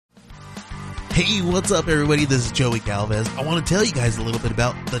Hey, what's up, everybody? This is Joey Galvez. I want to tell you guys a little bit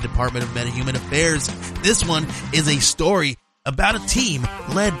about the Department of Metahuman Affairs. This one is a story about a team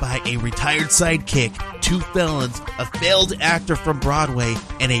led by a retired sidekick, 2 felons, a failed actor from Broadway,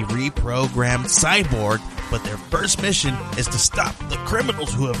 and a reprogrammed cyborg. But their first mission is to stop the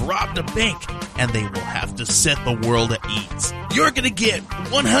criminals who have robbed a bank, and they will have to set the world at ease. You're going to get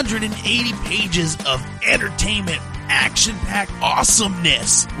 180 pages of entertainment, action-packed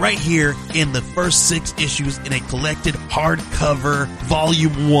awesomeness right here in the first 6 issues in a collected hardcover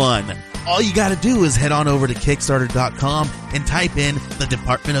volume 1. All you gotta do is head on over to Kickstarter.com and type in the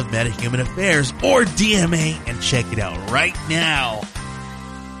Department of Metahuman Affairs or DMA and check it out right now.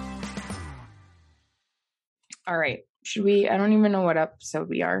 All right. Should we? I don't even know what episode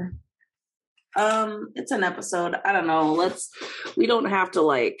we are. It's an episode. I don't know. We don't have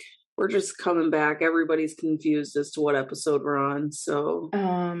to we're just coming back. Everybody's confused as to what episode we're on. So,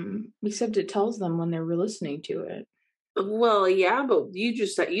 except it tells them when they're listening to it. Well, yeah, but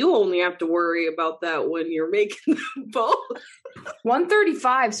you only have to worry about that when you're making both.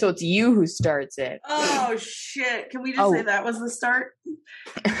 135, so it's you who starts it. Oh shit! Can we just say that was the start?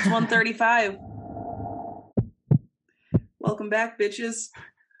 It's 135. Welcome back, bitches.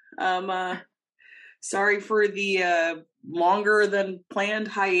 Sorry for the longer than planned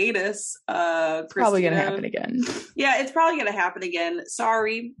hiatus. It's probably gonna happen again. Yeah, it's probably gonna happen again.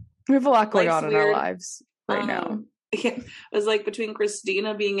 Sorry. We have a lot going on in our lives right now. It was between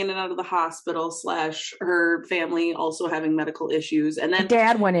Christina being in and out of the hospital / her family also having medical issues, and then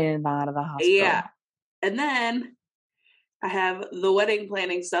Dad went in and out of the hospital. Yeah, and then I have the wedding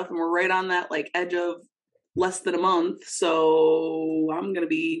planning stuff, and we're right on that edge of less than a month, so I'm gonna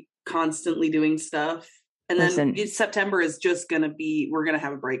be constantly doing stuff. And then September is just gonna be, we're gonna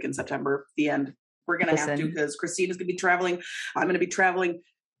have a break in September. The end. We're gonna have to, because Christina's gonna be traveling. I'm gonna be traveling.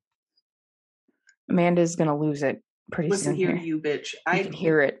 Amanda's gonna lose it pretty soon. Listen here, you bitch. I can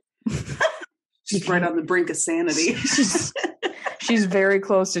hear it. She's right on the brink of sanity. She's very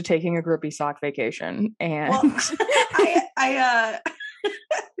close to taking a grippy sock vacation. And I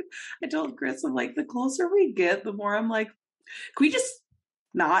told Chris, I'm the closer we get, the more I'm can we just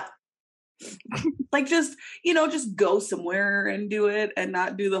not just go somewhere and do it and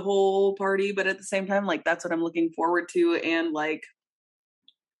not do the whole party? But at the same time, that's what I'm looking forward to. And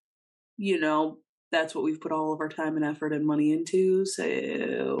that's what we've put all of our time and effort and money into.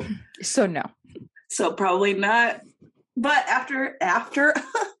 So no. So probably not. But after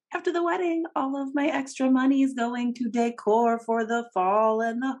the wedding, all of my extra money is going to decor for the fall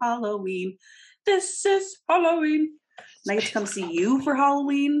and the Halloween. This is Halloween. And I get to come see you for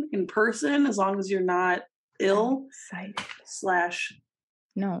Halloween in person, as long as you're not ill.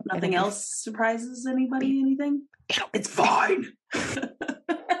 / no, nothing else surprises anybody. Anything? It's fine.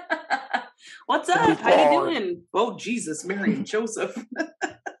 What's up? How you doing? Oh, Jesus, Mary and Joseph.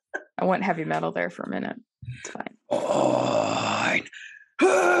 I went heavy metal there for a minute. It's fine. Fine.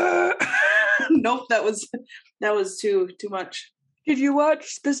 Nope, that was too much. Did you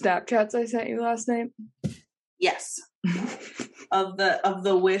watch the Snapchats I sent you last night? Yes. of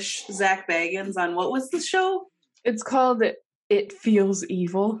the Wish Zach Bagans on what was the show? It's called It Feels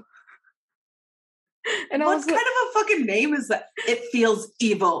Evil. And what kind of a fucking name is that? It Feels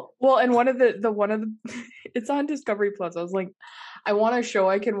Evil. Well, and one of the it's on Discovery Plus. I was like, I want a show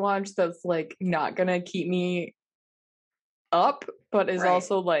I can watch that's not gonna keep me up, but is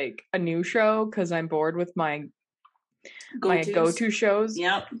also a new show, because I'm bored with my go-to shows.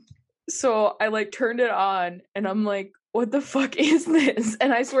 Yep. So I turned it on and I'm like, what the fuck is this?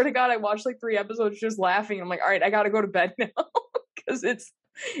 And I swear to God, I watched 3 episodes just laughing. I'm like, all right, I gotta go to bed now. Because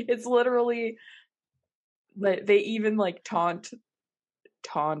it's literally, they even taunt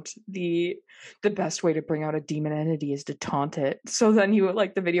the best way to bring out a demon entity is to taunt it. So then you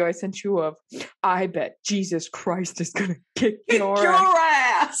the video I sent you of, I bet Jesus Christ is gonna kick your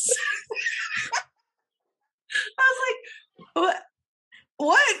ass. I was like,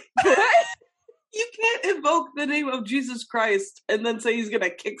 what? You can't invoke the name of Jesus Christ and then say he's gonna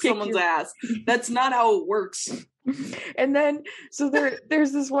kick someone's ass. That's not how it works. And then so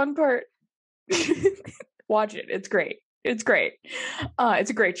there's this one part. Watch it. It's great. It's great.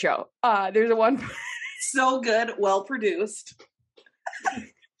 It's a great show. There's a one. So good. Well produced.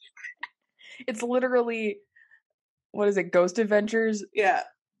 It's literally, what is it? Ghost Adventures? Yeah.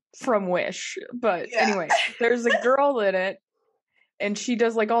 From Wish. But anyway, there's a girl in it and she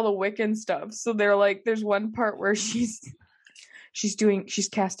does all the Wiccan stuff. So there's one part where she's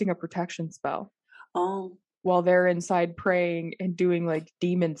casting a protection spell. Oh. While they're inside praying and doing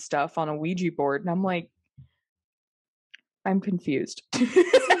demon stuff on a Ouija board. And I'm like, I'm confused.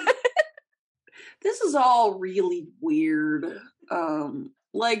 This is all really weird.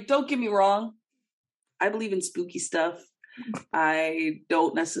 Like, don't get me wrong. I believe in spooky stuff. I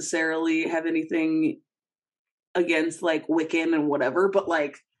don't necessarily have anything against like Wiccan and whatever, but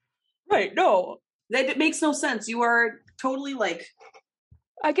like, Right, no. it makes no sense. You are totally like,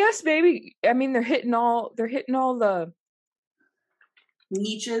 I guess maybe, I mean, they're hitting all the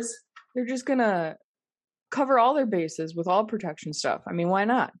niches. They're just gonna cover all their bases with all protection stuff. I mean, why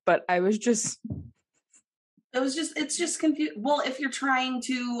not? But I was just, It's just confused. Well, if you're trying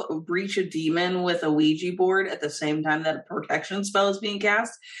to breach a demon with a Ouija board at the same time that a protection spell is being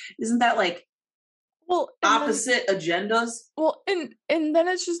cast, isn't that like opposite agendas? Well, and then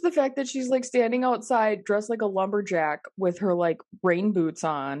it's just the fact that she's like standing outside dressed like a lumberjack with her like rain boots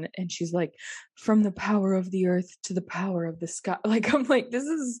on, and she's like, from the power of the earth to the power of the sky. Like, I'm like,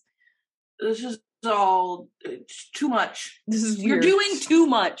 it's just all it's too much. This is You're weird. doing too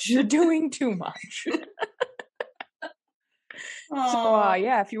much. You're doing too much. So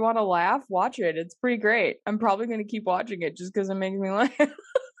yeah, if you want to laugh, watch it. It's pretty great. I'm probably going to keep watching it just because it makes me laugh.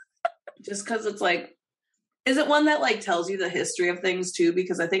 Just because it's like, is it one that like tells you the history of things too?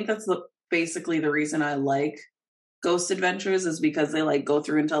 Because I think that's basically the reason I like Ghost Adventures, is because they like go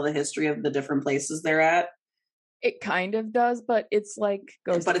through and tell the history of the different places they're at. It kind of does, but it's like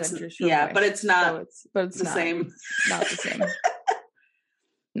Ghost Adventures. But it's not. So it's the same. It's not the same.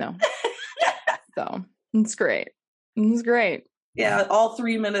 No. So it's great. It's great. Yeah, all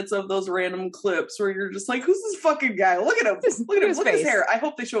 3 minutes of those random clips where you're just like, "Who's this fucking guy? Look at him! Look at him! Look at his hair! I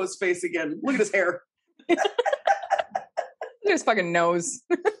hope they show his face again. Look at his hair. Look at his fucking nose.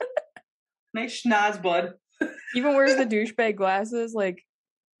 Nice schnoz, bud. Even wears the douchebag glasses like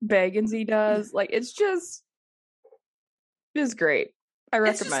Bagginsy does. Like, it's just great. I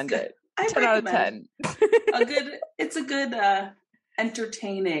recommend it. 10 out of 10. It's a good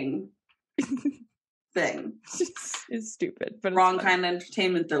entertaining thing. It's stupid, but wrong it's kind of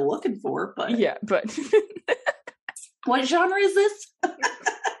entertainment they're looking for. But yeah, but what genre is this?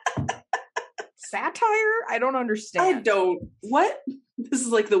 Satire? I don't understand. I don't. What? This is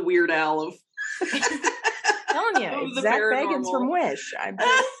like the Weird Al of. Telling you, it's Zach Bagans from Wish.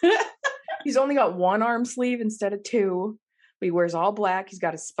 He's only got one arm sleeve instead of two. But he wears all black. He's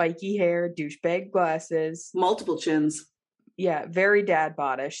got a spiky hair, douchebag glasses, multiple chins. Yeah, very dad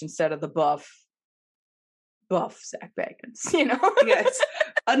bodish instead of the buff Zach Bagans. You know. Yes.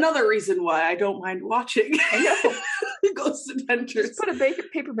 Another reason why I don't mind watching. I know. Ghost Adventures. Just put a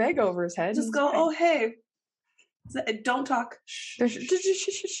paper bag over his head. Just go. Oh hey. Don't talk. But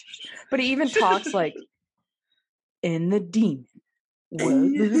he even talks like, in the demon.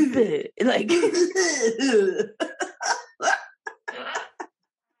 Like,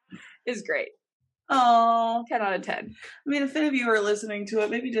 it's great. Oh, 10 out of 10. I mean, if any of you are listening to it,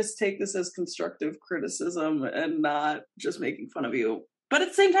 maybe just take this as constructive criticism and not just making fun of you. But at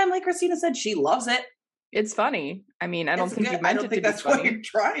the same time, like Christina said, she loves it. It's funny. I mean, I don't think you meant it to be funny. That's what you're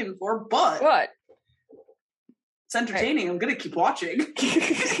trying for, but it's entertaining. Right. I'm gonna keep watching.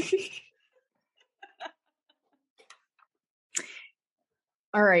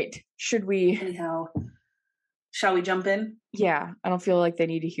 All right. Should we? Anyhow, shall we jump in? Yeah, I don't feel like they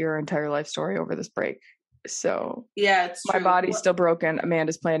need to hear our entire life story over this break. So yeah, it's my body's still broken.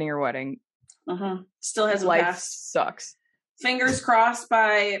 Amanda's planning her wedding. Still has life passed. Sucks. Fingers crossed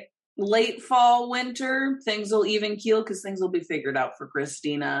by late fall, winter, things will even keel because things will be figured out for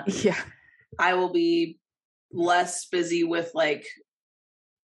Christina. Yeah, I will be less busy with like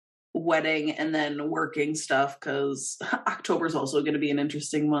wedding and then working stuff because October is also going to be an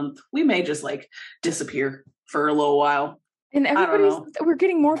interesting month. We may just like disappear for a little while. And we're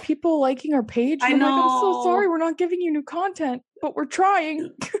getting more people liking our page. I know. Like, I'm so sorry we're not giving you new content, but we're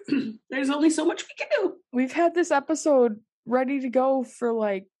trying. There's only so much we can do. We've had this episode ready to go for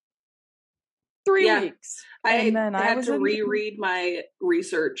like 3 weeks. I had to reread my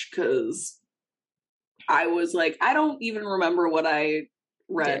research because I was like, I don't even remember what I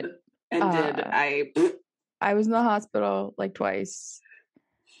read did. I was in the hospital like twice.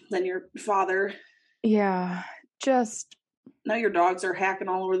 Then your father. Yeah, just. Now your dogs are hacking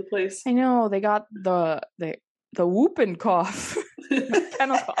all over the place. I know, they got the whooping cough.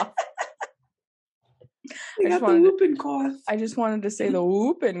 Kennel cough. They got the whooping cough. I just wanted to say the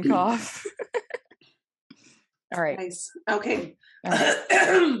whooping cough. All right. Nice. Okay. All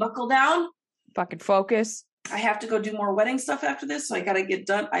right. Buckle down. Fucking focus. I have to go do more wedding stuff after this, so I gotta get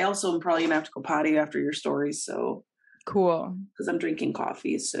done. I also am probably gonna have to go potty after your stories, so cool. Because I'm drinking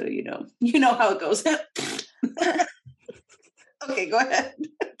coffee, so you know how it goes. Okay, go ahead.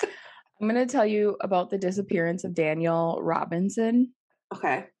 I'm gonna tell you about the disappearance of Daniel Robinson.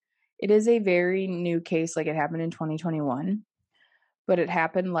 Okay. It is a very new case. Like, it happened in 2021, but it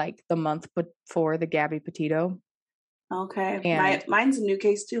happened like the month before the Gabby Petito. Okay. And Mine's a new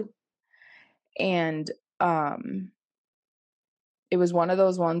case too. And it was one of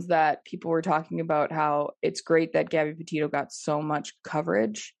those ones that people were talking about how it's great that Gabby Petito got so much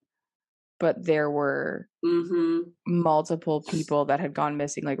coverage, but there were multiple people that had gone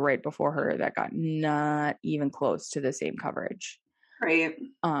missing like right before her that got not even close to the same coverage. Right.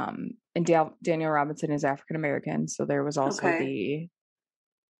 And Daniel Robinson is African American, so there was also the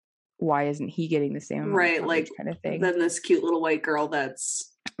why isn't he getting the same amount of coverage kind of thing. Then this cute little white girl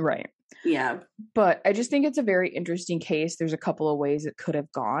that's right. Yeah. But I just think it's a very interesting case. There's a couple of ways it could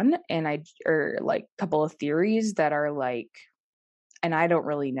have gone, and like a couple of theories that are like, and I don't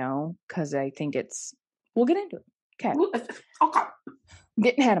really know because I think we'll get into it. Okay.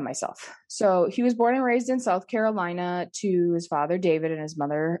 Getting ahead of myself. So he was born and raised in South Carolina to his father, David, and his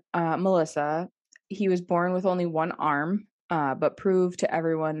mother, Melissa. He was born with only one arm, but proved to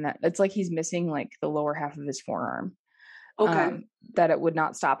everyone that it's like he's missing like the lower half of his forearm. Okay. That it would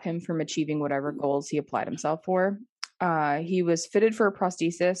not stop him from achieving whatever goals he applied himself for. He was fitted for a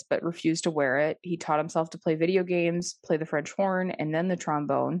prosthesis, but refused to wear it. He taught himself to play video games, play the French horn, and then the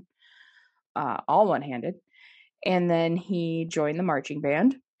trombone, all one-handed. And then he joined the marching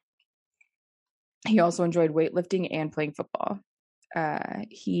band. He also enjoyed weightlifting and playing football.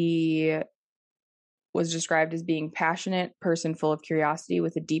 He was described as being a passionate person full of curiosity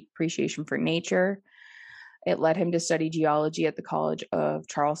with a deep appreciation for nature. It led him to study geology at the College of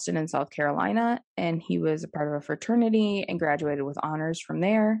Charleston in South Carolina, and he was a part of a fraternity and graduated with honors from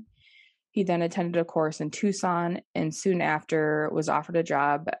there. He then attended a course in Tucson and soon after was offered a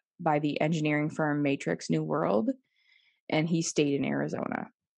job by the engineering firm Matrix New World, and he stayed in Arizona.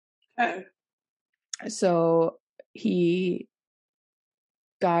 Okay. So he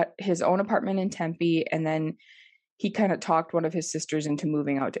got his own apartment in Tempe, and then he kind of talked one of his sisters into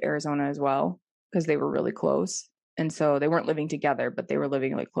moving out to Arizona as well, because they were really close. And so they weren't living together, but they were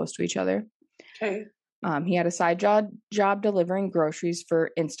living like close to each other. Okay. He had a side job delivering groceries for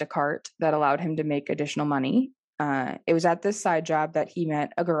Instacart that allowed him to make additional money. It was at this side job that he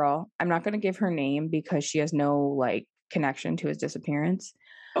met a girl. I'm not going to give her name because she has no like connection to his disappearance.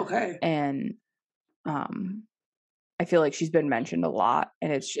 Okay. And I feel like she's been mentioned a lot,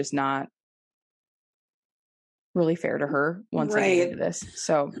 and it's just not really fair to her once I get into this.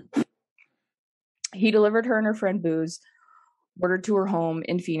 So he delivered her and her friend booze, ordered to her home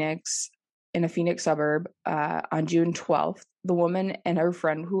in Phoenix, in a Phoenix suburb, on June 12th. The woman and her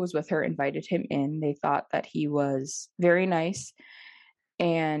friend who was with her invited him in. They thought that he was very nice.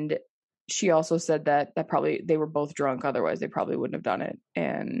 And she also said that probably they were both drunk. Otherwise, they probably wouldn't have done it.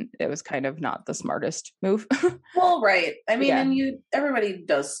 And it was kind of not the smartest move. Well, right. I mean, and everybody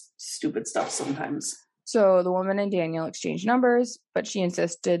does stupid stuff sometimes. So the woman and Daniel exchanged numbers, but she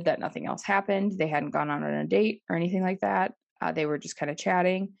insisted that nothing else happened. They hadn't gone on a date or anything like that. They were just kind of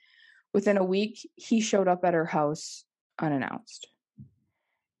chatting. Within a week, he showed up at her house unannounced.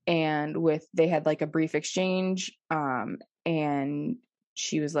 And they had like a brief exchange. And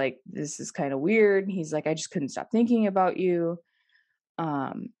she was like, this is kind of weird. He's like, I just couldn't stop thinking about you.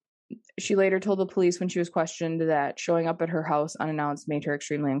 She later told the police when she was questioned that showing up at her house unannounced made her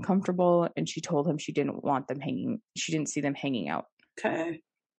extremely uncomfortable, and she told him she didn't see them hanging out. Okay.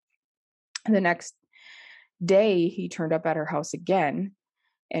 And the next day, he turned up at her house again,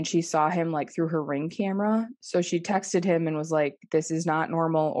 and she saw him like through her Ring camera. So she texted him and was like, this is not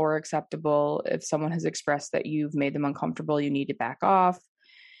normal or acceptable. If someone has expressed that you've made them uncomfortable, you need to back off.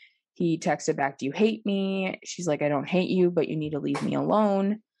 He texted back, do you hate me? She's like, I don't hate you, but you need to leave me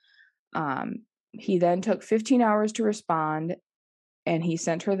alone. He then took 15 hours to respond, and he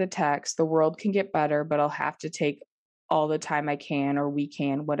sent her the text, the world can get better, but I'll have to take all the time I can, or we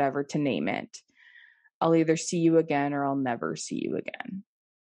can, whatever, to name it. I'll either see you again or I'll never see you again.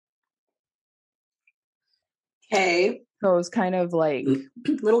 Okay. So it was kind of like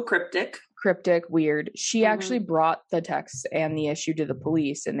little cryptic, weird. She actually brought the text and the issue to the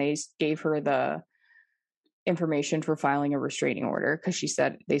police, and they gave her the information for filing a restraining order because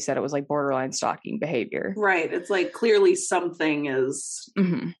they said it was like borderline stalking behavior. Right. It's like clearly something is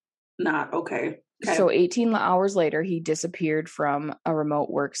not okay. So 18 hours later, he disappeared from a remote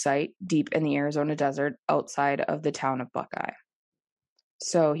work site deep in the Arizona desert outside of the town of Buckeye.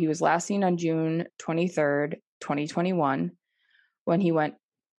 So he was last seen on June 23rd, 2021, when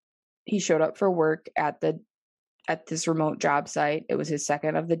he showed up for work at this remote job site. It was his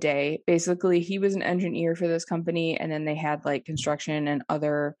second of the day. Basically, he was an engineer for this company, and then they had like construction and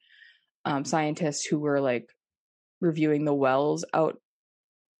other scientists who were like reviewing the wells out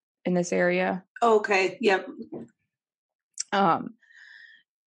in this area. Okay. Yep.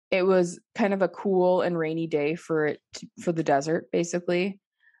 It was kind of a cool and rainy day for the desert, basically.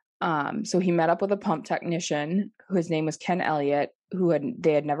 So he met up with a pump technician whose name was Ken Elliott,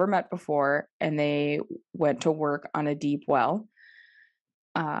 they had never met before, and they went to work on a deep well.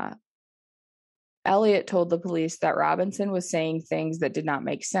 Elliott told the police that Robinson was saying things that did not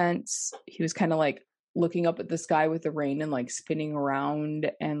make sense. He was kind of like looking up at the sky with the rain and like spinning around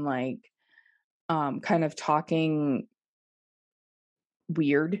and like kind of talking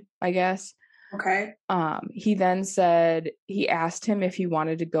weird, I guess. Okay. He then said he asked him if he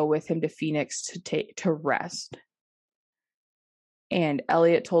wanted to go with him to Phoenix to rest. And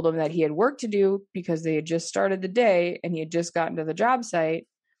Elliott told him that he had work to do because they had just started the day and he had just gotten to the job site.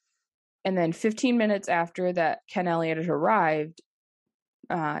 And then 15 minutes after that Ken Elliott had arrived,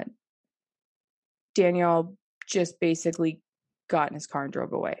 Daniel just basically got in his car and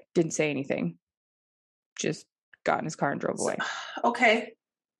drove away. Didn't say anything. Just got in his car and drove away. Okay.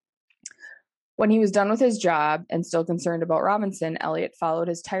 When he was done with his job and still concerned about Robinson, Elliott followed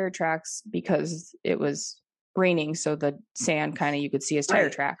his tire tracks because it was raining, so the sand kind of, you could see his tire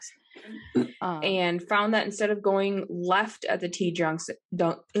tracks. And found that instead of going left at the T junction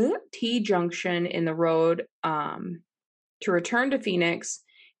in the road to return to Phoenix,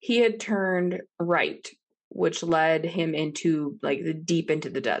 he had turned right, which led him into like deep into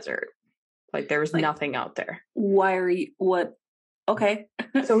the desert. Like there was nothing out there. Why are you? What? Okay.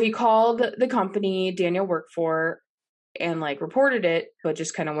 So he called the company Daniel worked for and like reported it, but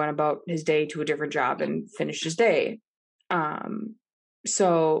just kind of went about his day to a different job and finished his day.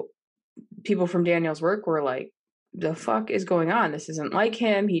 So people from Daniel's work were like, the fuck is going on? This isn't like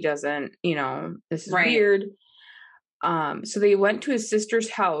him. He doesn't, this is weird. So they went to his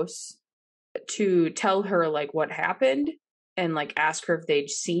sister's house to tell her like what happened and like ask her if they'd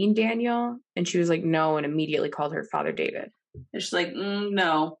seen Daniel. And she was like, no, and immediately called her father, David. And she's like,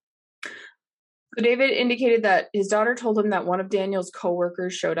 no. So David indicated that his daughter told him that one of Daniel's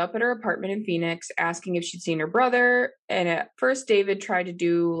coworkers showed up at her apartment in Phoenix asking if she'd seen her brother. And at first David tried to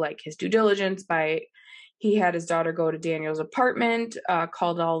do like his due diligence he had his daughter go to Daniel's apartment,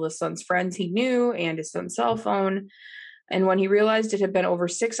 called all the son's friends he knew and his son's cell phone. And when he realized it had been over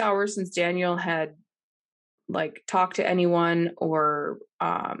 6 hours since Daniel had like talked to anyone or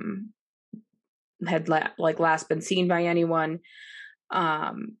had last been seen by anyone,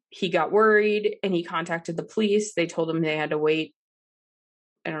 he got worried and he contacted the police. They told him they had to wait,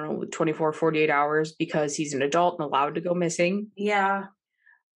 24, 48 hours because he's an adult and allowed to go missing. Yeah.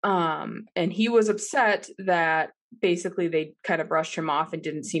 And he was upset that basically they kind of brushed him off and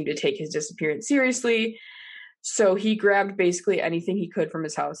didn't seem to take his disappearance seriously. So he grabbed basically anything he could from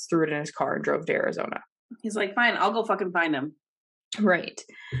his house, threw it in his car and drove to Arizona. He's like, fine, I'll go fucking find him. Right.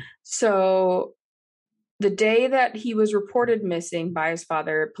 So the day that he was reported missing by his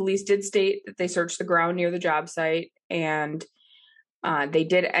father, police did state that they searched the ground near the job site and they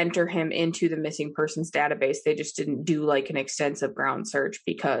did enter him into the missing persons database. They just didn't do like an extensive ground search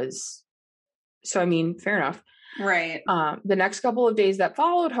fair enough. Right. The next couple of days that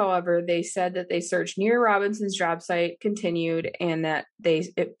followed, however, they said that they searched near Robinson's job site continued and that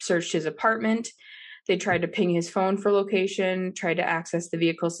it searched his apartment. They tried to ping his phone for location, tried to access the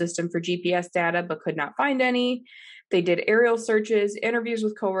vehicle system for GPS data, but could not find any. They did aerial searches, interviews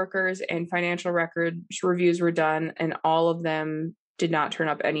with coworkers, and financial record reviews were done, and all of them did not turn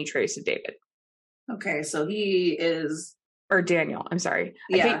up any trace of David. Okay, so he is... Or Daniel, I'm sorry.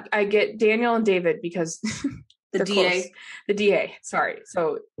 Yeah. I think I get Daniel and David because the DA. Close. The DA, sorry.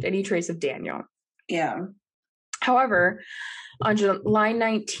 So any trace of Daniel. Yeah. However, on July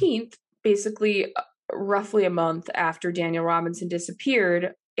 19th, basically roughly a month after Daniel Robinson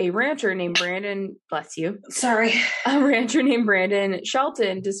disappeared, a rancher named Brandon, bless you. Sorry. A rancher named Brandon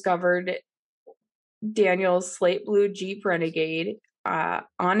Shelton discovered Daniel's slate blue Jeep Renegade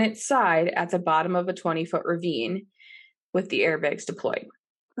on its side at the bottom of a 20-foot ravine with the airbags deployed.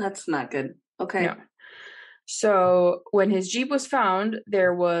 That's not good. Okay. No. So when his Jeep was found,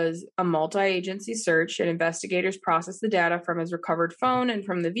 there was a multi-agency search and investigators processed the data from his recovered phone and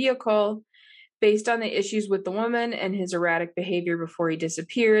from the vehicle. Based on the issues with the woman and his erratic behavior before he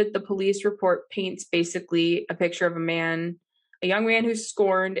disappeared, the police report paints basically a picture of a young man who's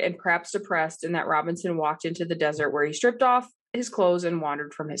scorned and perhaps depressed, and that Robinson walked into the desert where he stripped off his clothes and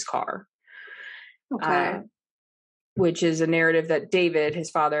wandered from his car. Okay. Which is a narrative that David, his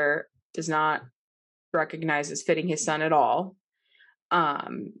father, does not recognize as fitting his son at all,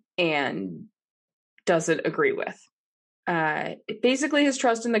 and doesn't agree with. Basically, his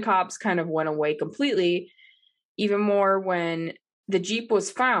trust in the cops kind of went away completely, even more when the Jeep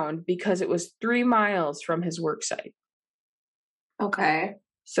was found because it was 3 miles from his work site. Okay.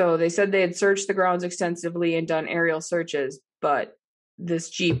 So they said they had searched the grounds extensively and done aerial searches, but this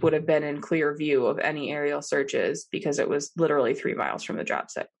Jeep would have been in clear view of any aerial searches because it was literally 3 miles from the job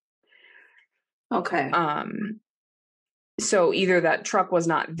site. Okay. So either that truck was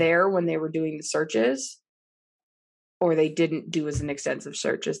not there when they were doing the searches, or they didn't do as an extensive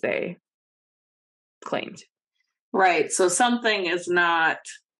search as they claimed. Right. So something is not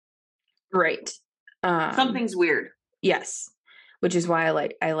right. Something's weird. Yes. Which is why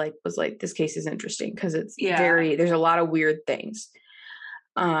I was like, this case is interesting because it's there's a lot of weird things.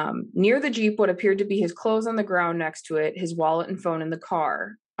 Near the Jeep, what appeared to be his clothes on the ground next to it, his wallet and phone in the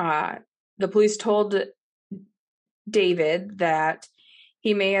car. The police told David that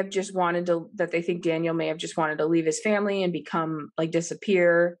he may have just wanted to, that they think Daniel may have just wanted to leave his family and become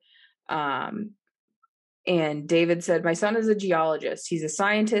disappear. And David said, my son is a geologist. He's a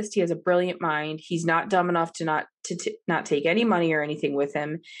scientist. He has a brilliant mind. He's not dumb enough to not take any money or anything with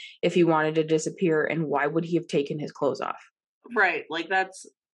him if he wanted to disappear. And why would he have taken his clothes off? Right. That's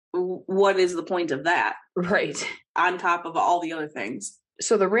what is the point of that? Right. On top of all the other things.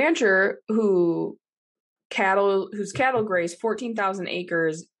 So the rancher whose cattle graze 14,000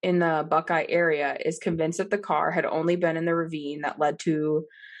 acres in the Buckeye area is convinced that the car had only been in the ravine that led to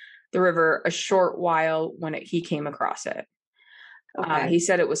the river a short while when he came across it. Okay. He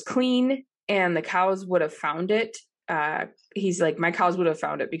said it was clean and the cows would have found it. He's like, my cows would have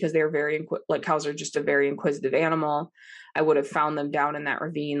found it because they are cows are just a very inquisitive animal. I would have found them down in that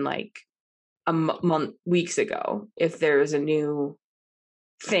ravine weeks ago if there was a new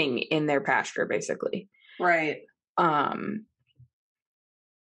thing in their pasture, basically. Right.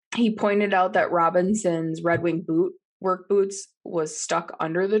 He pointed out that Robinson's Red Wing work boots was stuck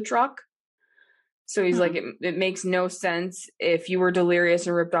under the truck. So he's like, it makes no sense. If you were delirious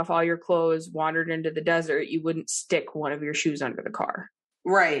and ripped off all your clothes, wandered into the desert, you wouldn't stick one of your shoes under the car.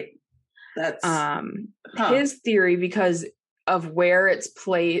 Right. That's his theory, because of where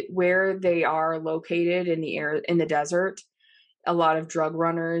where they are located in the desert. A lot of drug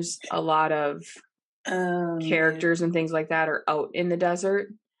runners, a lot of characters and things like that are out in the desert.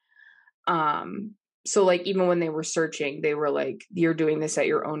 So even when they were searching, they were like, you're doing this at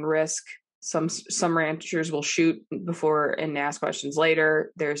your own risk. Some ranchers will shoot before and ask questions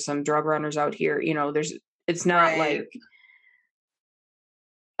later. There's some drug runners out here. It's not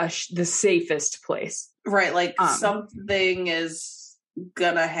the safest place. Right. Something is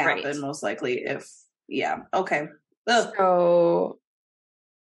gonna happen most likely okay. Ugh. So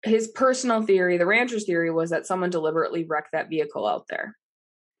his personal theory, the rancher's theory, was that someone deliberately wrecked that vehicle out there.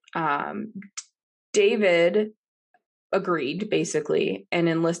 David agreed, basically, and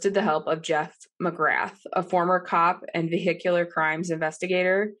enlisted the help of Jeff McGrath, a former cop and vehicular crimes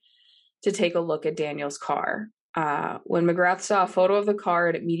investigator, to take a look at Daniel's car. When McGrath saw a photo of the car,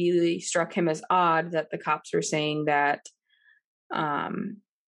 it immediately struck him as odd that the cops were saying that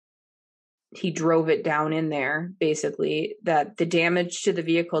he drove it down in there, basically, that the damage to the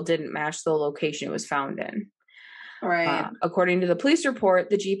vehicle didn't match the location it was found in. Right. According to the police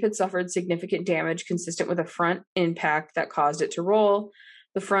report, the Jeep had suffered significant damage consistent with a front impact that caused it to roll.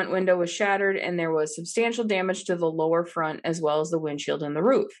 The front window was shattered, and there was substantial damage to the lower front as well as the windshield and the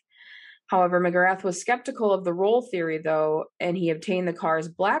roof. However, McGrath was skeptical of the roll theory, though, and he obtained the car's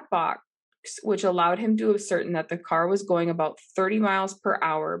black box, which allowed him to ascertain that the car was going about 30 miles per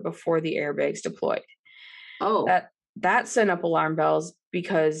hour before the airbags deployed. Oh. That sent up alarm bells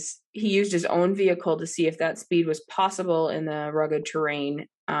because he used his own vehicle to see if that speed was possible in the rugged terrain.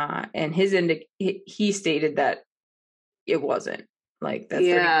 And he stated that it wasn't.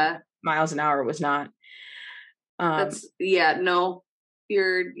 30 miles an hour was not. No.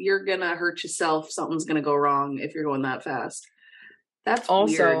 You're gonna hurt yourself. Something's gonna go wrong if you're going that fast. That's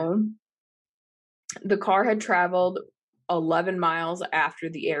also weird. The car had traveled 11 miles after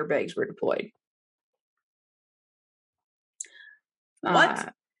the airbags were deployed.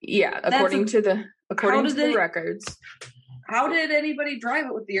 What? According to the records. How did anybody drive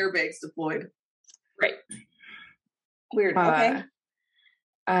it with the airbags deployed? Right. Weird. Okay.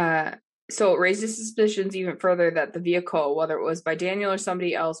 So it raises suspicions even further that the vehicle, whether it was by Daniel or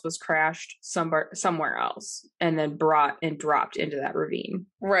somebody else, was crashed somewhere else and then brought and dropped into that ravine.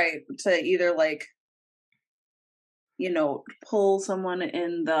 Right. To either pull someone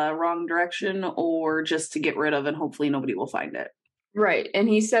in the wrong direction or just to get rid of and hopefully nobody will find it. Right. And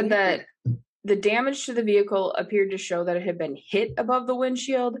he said that the damage to the vehicle appeared to show that it had been hit above the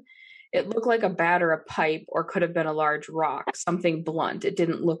windshield. It looked like a bat or a pipe, or could have been a large rock, something blunt. It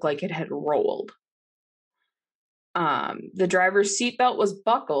didn't look like it had rolled. The driver's seatbelt was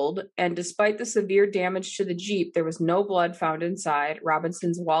buckled, and despite the severe damage to the Jeep, there was no blood found inside.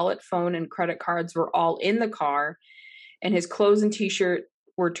 Robinson's wallet, phone, and credit cards were all in the car, and his clothes and t-shirt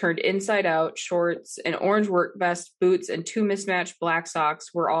were turned inside out. Shorts, an orange work vest, boots, and 2 mismatched black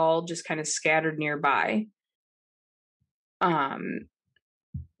socks were all just kind of scattered nearby.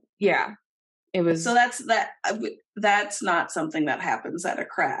 Yeah, it was. So that's not something that happens at a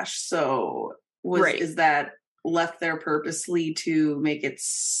crash. So is that left there purposely to make it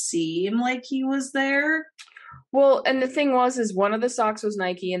seem like he was there? Well, and the thing is one of the socks was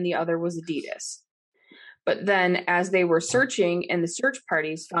Nike and the other was Adidas. But then as they were searching, and the search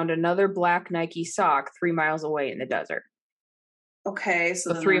parties found another black Nike sock 3 miles away in the desert. Okay,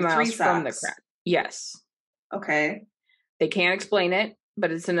 so 3 miles from the crash. Yes. Okay. They can't explain it,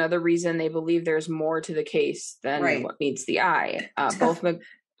 but it's another reason they believe there's more to the case than what meets the eye.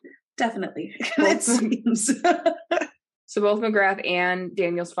 Definitely. It seems. So both McGrath and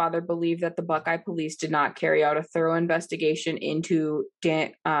Daniel's father believe that the Buckeye police did not carry out a thorough investigation into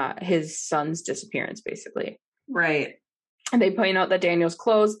his son's disappearance, basically. Right. And they point out that Daniel's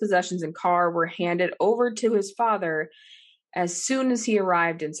clothes, possessions, and car were handed over to his father as soon as he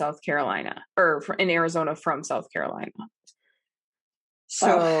arrived in South Carolina, or in Arizona from South Carolina.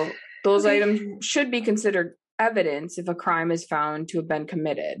 So those items should be considered evidence if a crime is found to have been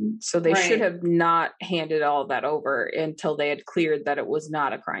committed. So they should have not handed all that over until they had cleared that it was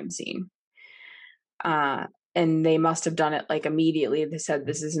not a crime scene. And they must have done it like immediately. They said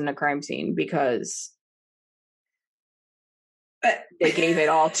this isn't a crime scene because they gave it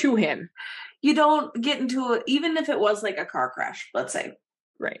all to him. You don't get into it, even if it was like a car crash, let's say.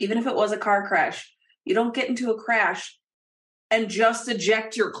 Right. Even if it was a car crash, you don't get into a crash and just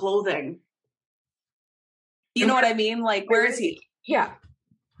eject your clothing. You know what I mean? Like, where is he? Yeah.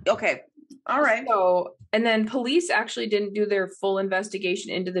 Okay. All right. So, and then police actually didn't do their full investigation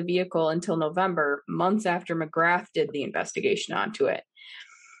into the vehicle until November, months after McGrath did the investigation onto it.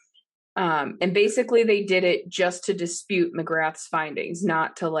 And basically they did it just to dispute McGrath's findings,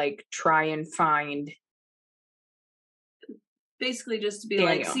 not to like try and find. Basically just to be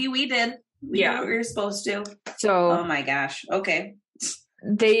Daniel. Like, see, we did what we were supposed to. So, oh my gosh. Okay.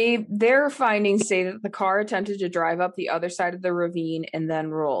 Their findings say that the car attempted to drive up the other side of the ravine and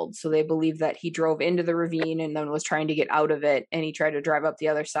then rolled. So they believe that he drove into the ravine and then was trying to get out of it, and he tried to drive up the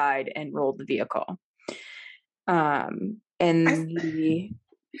other side and rolled the vehicle. I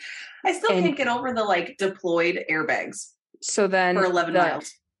still can't get over the like deployed airbags. So then for 11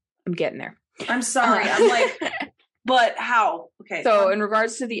 miles. I'm getting there. I'm sorry. I'm like, but how? Okay. So in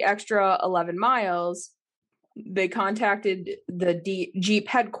regards to the extra 11 miles, they contacted the Jeep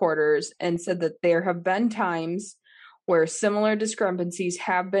headquarters and said that there have been times where similar discrepancies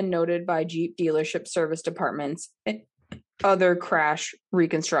have been noted by Jeep dealership service departments and other crash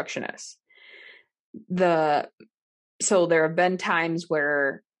reconstructionists. So there have been times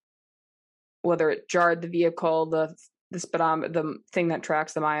where, whether it jarred the vehicle, the speedometer, the thing that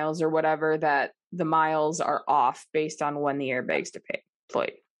tracks the miles or whatever, that the miles are off based on when the airbags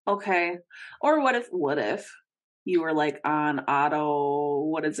deployed. Okay. Or what if you were like on auto,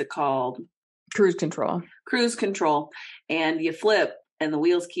 what is it called? Cruise control, and you flip and the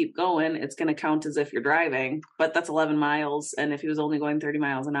wheels keep going, it's going to count as if you're driving, but that's 11 miles. And if he was only going 30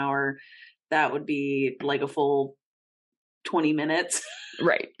 miles an hour, that would be like a full 20 minutes.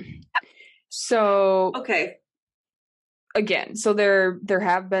 Right. So, okay. Again, so there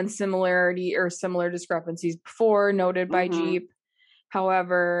have been similar discrepancies before noted by Jeep.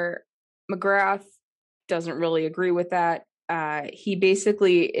 However, McGrath doesn't really agree with that. He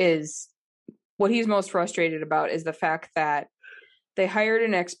basically what he's most frustrated about is the fact that they hired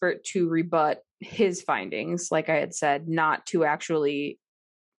an expert to rebut his findings, like I had said, not to actually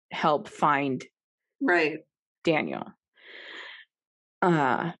help find Daniel.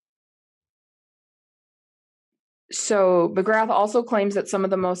 So McGrath also claims that some of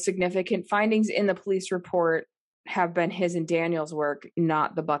the most significant findings in the police report have been his and Daniel's work,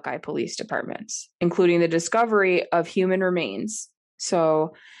 not the Buckeye Police Department's, including the discovery of human remains.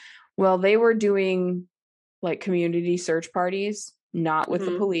 So while they were doing like community search parties, not with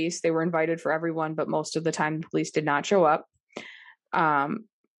the police, they were invited for everyone, but most of the time the police did not show up.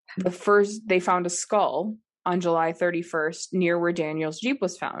 They found a skull on July 31st near where Daniel's Jeep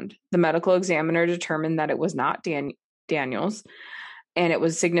was found. The medical examiner determined that it was not Daniel's, and it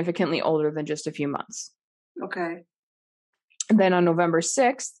was significantly older than just a few months. Okay. And then on November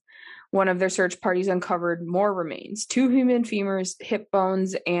 6th, one of their search parties uncovered more remains, 2 human femurs, hip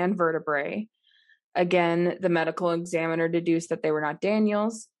bones, and vertebrae. Again, the medical examiner deduced that they were not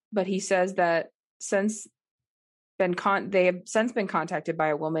Daniel's, but he says that since they have since been contacted by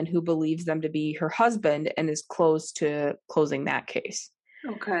a woman who believes them to be her husband and is close to closing that case.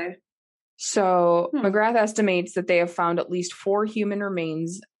 Okay. So McGrath estimates that they have found at least 4 human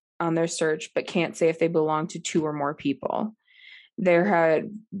remains on their search, but can't say if they belong to 2 or more people. There had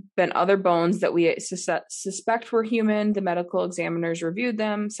been other bones that we suspect were human. The medical examiners reviewed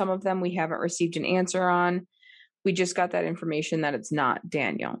them. Some of them we haven't received an answer on. We just got that information that it's not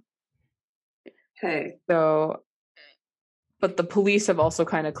Daniel. Okay. So, but the police have also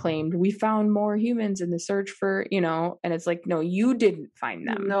kind of claimed we found more humans in the search for, and it's like, no, you didn't find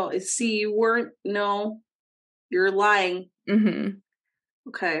them. No, see, you weren't, no, you're lying. Mm-hmm.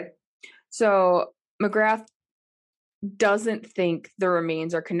 Okay. So McGrath doesn't think the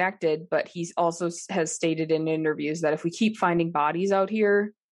remains are connected, but he also has stated in interviews that if we keep finding bodies out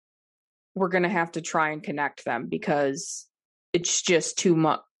here, we're going to have to try and connect them because it's just too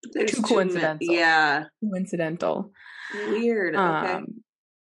much, too coincidental. Yeah. Coincidental. Weird. Okay.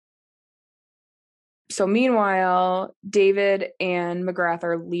 So meanwhile, David and McGrath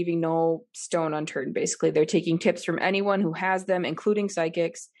are leaving no stone unturned. Basically, they're taking tips from anyone who has them, including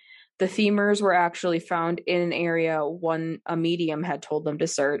psychics. The femurs were actually found in an area a medium had told them to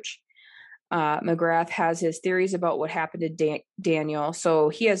search. McGrath has his theories about what happened to Daniel. So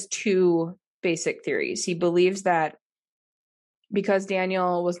he has 2 basic theories. He believes that because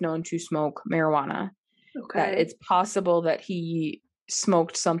Daniel was known to smoke marijuana, that it's possible that he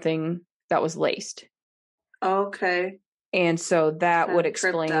smoked something that was laced. Okay. And so that would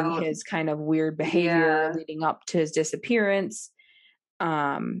explain his kind of weird behavior leading up to his disappearance.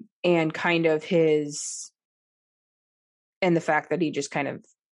 And kind of and the fact that he just kind of,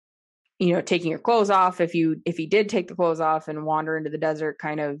 taking your clothes off. If he did take the clothes off and wander into the desert,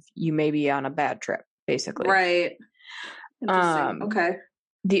 kind of, you may be on a bad trip, basically. Right. Interesting. Okay.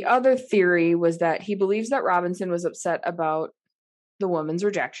 The other theory was that he believes that Robinson was upset about the woman's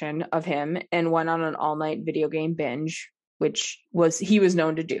rejection of him and went on an all-night video game binge, which he was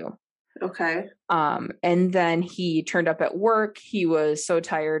known to do. Okay. And then he turned up at work. He was so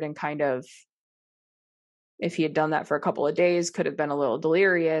tired and kind of, if he had done that for a couple of days, could have been a little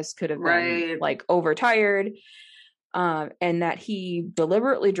delirious, could have been like overtired. And that he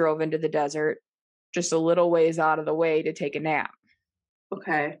deliberately drove into the desert just a little ways out of the way to take a nap.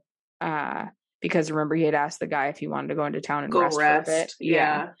 Okay. Because remember, he had asked the guy if he wanted to go into town and rest for a bit.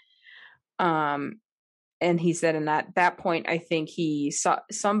 Yeah. And he said, and at that point, I think he saw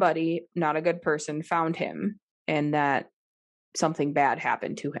somebody, not a good person, found him, and that something bad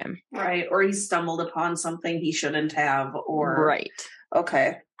happened to him. Right. Or he stumbled upon something he shouldn't have, or. Right.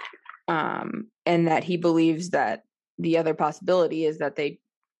 Okay. And that he believes that the other possibility is that they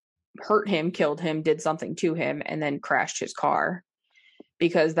hurt him, killed him, did something to him, and then crashed his car.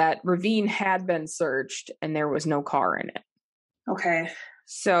 Because that ravine had been searched and there was no car in it. Okay.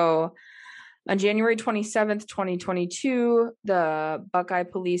 So on January 27th, 2022, the Buckeye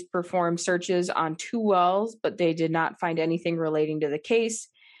police performed searches on 2 wells, but they did not find anything relating to the case.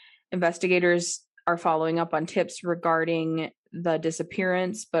 Investigators are following up on tips regarding the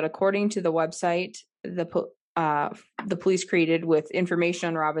disappearance, but according to the website the police created with information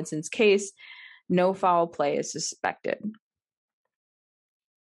on Robinson's case, no foul play is suspected.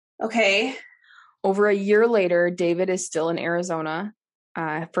 Okay. Over a year later, David is still in Arizona.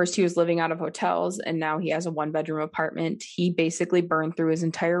 First, he was living out of hotels, and now he has a 1-bedroom apartment. He basically burned through his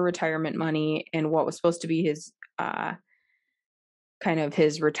entire retirement money and what was supposed to be his kind of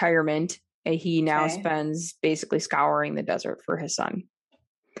his retirement. He now spends basically scouring the desert for his son.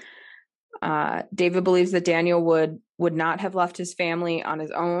 David believes that Daniel would not have left his family on his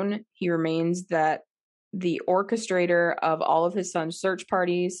own. He remains that the orchestrator of all of his son's search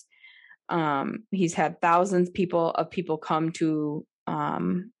parties. He's had thousands of people come to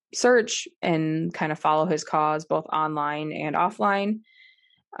search and kind of follow his cause, both online and offline.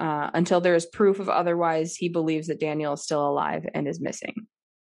 Until there is proof of otherwise, he believes that Daniel is still alive and is missing.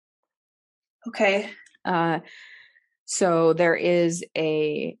 Okay. So there is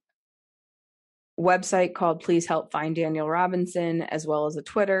a website called Please Help Find Daniel Robinson, as well as a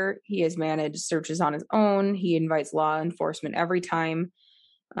Twitter. He has managed searches on his own. He invites law enforcement every time.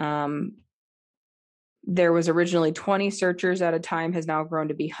 There was originally 20 searchers at a time, has now grown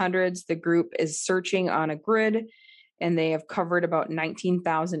to be hundreds. The group is searching on a grid, and they have covered about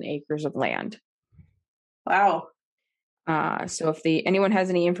 19,000 acres of land. Wow. So if anyone has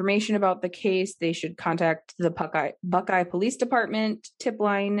any information about the case, they should contact the Buckeye Police Department tip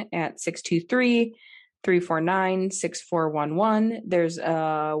line at 623-349-6411. There's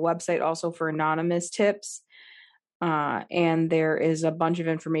a website also for anonymous tips. And there is a bunch of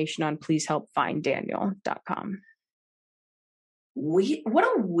information on pleasehelpfinddaniel.com. What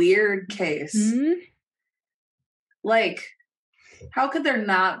a weird case. Hmm? Like, how could there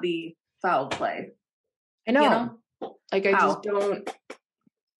not be foul play? I know. You know? Like, I How? just don't.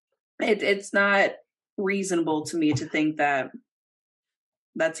 It's not reasonable to me to think that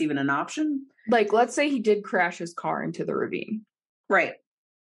that's even an option. Like, let's say he did crash his car into the ravine. Right.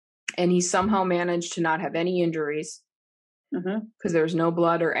 And he somehow managed to not have any injuries because there was no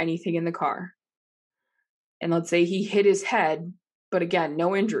blood or anything in the car. And let's say he hit his head, but again,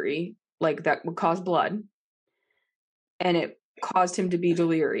 no injury, like that would cause blood. And it caused him to be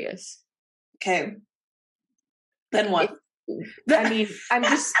delirious. Okay. Then what? I mean,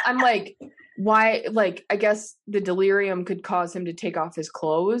 I'm like, why? Like, I guess the delirium could cause him to take off his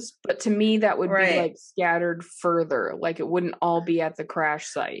clothes, but to me, that would be like scattered further. Like, it wouldn't all be at the crash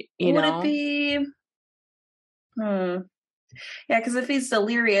site. You know? Would it be? Yeah, because if he's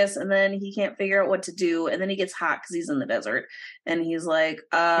delirious and then he can't figure out what to do, and then he gets hot because he's in the desert, and he's like,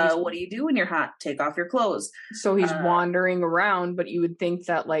 what do you do when you're hot? Take off your clothes. So he's wandering around, but you would think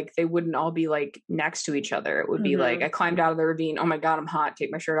that like they wouldn't all be like next to each other. It would be like, I climbed out of the ravine. Oh my God, I'm hot.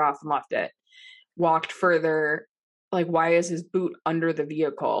 Take my shirt off and left it. Walked further. Like, why is his boot under the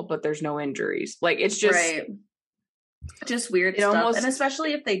vehicle, but there's no injuries? Like, it's just just weird stuff. Almost, and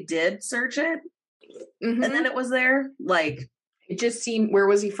especially if they did search it and then it was there, like, it just seemed, where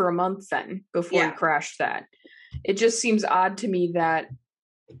was he for a month then before he crashed that? It just seems odd to me that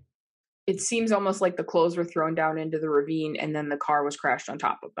it seems almost like the clothes were thrown down into the ravine and then the car was crashed on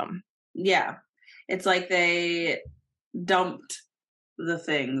top of them. Yeah. It's like they dumped the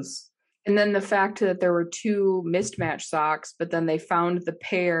things. And then the fact that there were 2 mismatched socks, but then they found the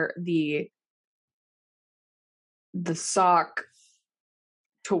pair, the sock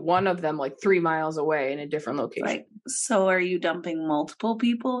to one of them like 3 miles away in a different location. Like, so are you dumping multiple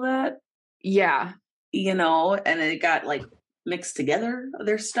people that? Yeah. You know, and it got like mixed together,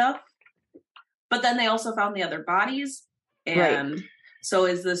 their stuff. But then they also found the other bodies. And so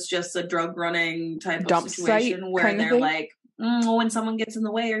is this just a drug running type dump of situation site where they're like, when someone gets in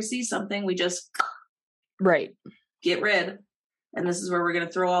the way or sees something, we just get rid. And this is where we're going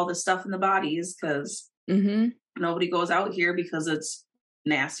to throw all this stuff in the bodies because nobody goes out here because it's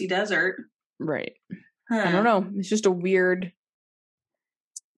nasty desert. Right. I don't know. It's just a weird,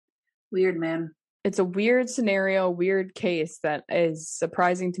 man. It's a weird scenario, weird case that is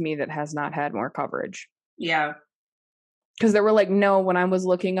surprising to me that has not had more coverage. Yeah. Because there were when I was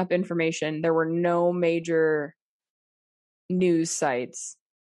looking up information, there were no major news sites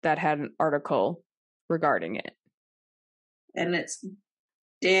that had an article regarding it. And it's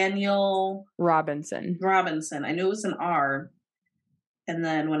Daniel Robinson. I knew it was an R. And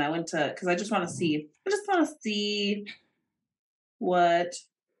then when I went to, because I just want to see what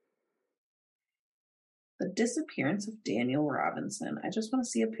the disappearance of Daniel Robinson. I just want to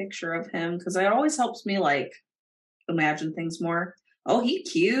see a picture of him because it always helps me like imagine things more. Oh, he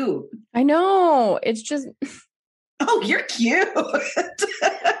cute. I know. It's just. Oh, you're cute.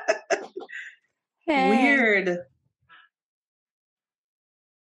 Weird.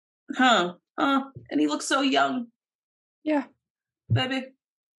 Huh. And he looks so young. Yeah. Baby.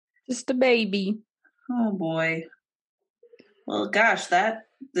 Just a baby. Oh, boy. Well, gosh, that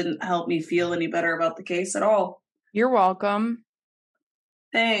didn't help me feel any better about the case at all. You're welcome.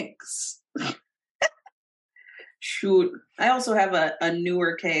 Thanks. Shoot. I also have a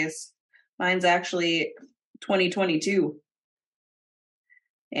newer case. Mine's actually 2022.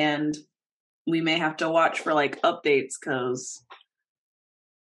 And we may have to watch for like updates because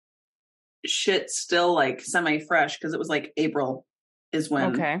shit's still like semi-fresh because it was like April is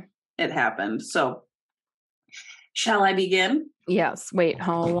when it happened. So shall I begin? Yes. Wait,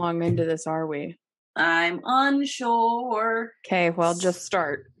 how long into this are we? I'm unsure. Okay, well, just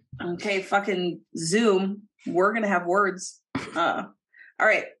start. Okay, fucking Zoom. We're going to have words. All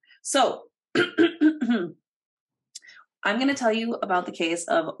right. So I'm going to tell you about the case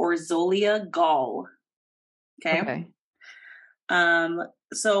of Orzolia Gall. Okay.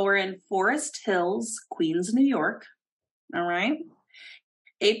 So we're in Forest Hills, Queens, New York. All right.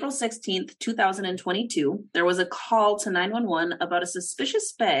 April 16th, 2022, there was a call to 911 about a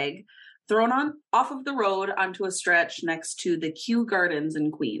suspicious bag thrown off of the road onto a stretch next to the Kew Gardens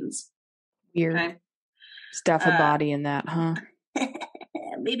in Queens. Weird. Okay. Stuff a body in that, huh?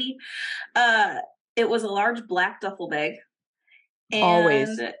 Maybe. It was a large black duffel bag. And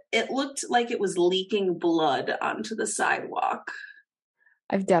always. It looked like it was leaking blood onto the sidewalk.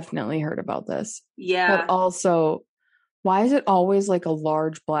 I've definitely heard about this. Yeah. But also, why is it always like a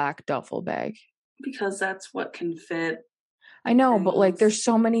large black duffel bag? Because that's what can fit. I know, but like things. there's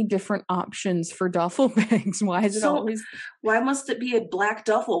so many different options for duffel bags. Why is it So- always Why must it be a black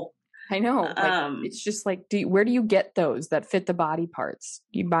duffel? I know. Like, it's just like, where do you get those that fit the body parts?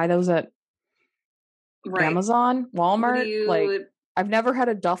 You buy those at Amazon, Walmart? Like, I've never had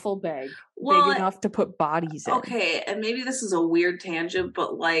a duffel bag big enough to put bodies in. Okay, and maybe this is a weird tangent,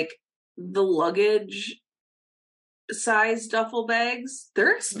 but like the luggage size duffel bags,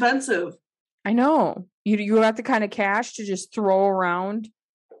 they're expensive. I know. You have the kind of cash to just throw around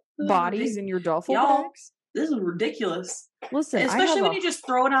bodies in your duffel bags? This is ridiculous. Listen, especially when you just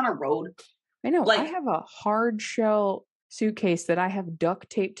throw it on a road. I know. Like, I have a hard shell suitcase that I have duct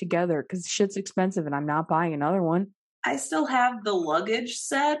taped together because shit's expensive and I'm not buying another one. I still have the luggage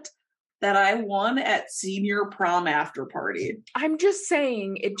set that I won at senior prom after party. I'm just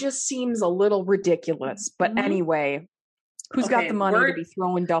saying, it just seems a little ridiculous. But anyway, who's got the money to be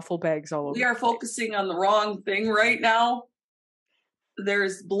throwing duffel bags all over? We are focusing on the wrong thing right now.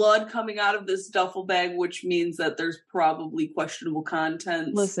 There's blood coming out of this duffel bag, which means that there's probably questionable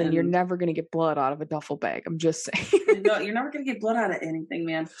contents. Listen, you're never going to get blood out of a duffel bag. I'm just saying. No, you're never going to get blood out of anything,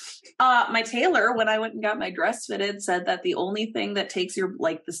 man. My tailor, when I went and got my dress fitted, said that the only thing that takes your,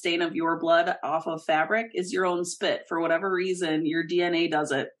 like, the stain of your blood off of fabric is your own spit. For whatever reason, your DNA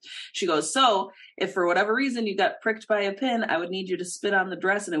does it. She goes, so if for whatever reason you got pricked by a pin, I would need you to spit on the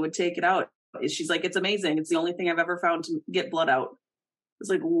dress and it would take it out. She's like, it's amazing. It's the only thing I've ever found to get blood out. It's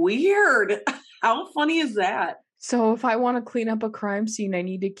like, weird. How funny is that? So if I want to clean up a crime scene, I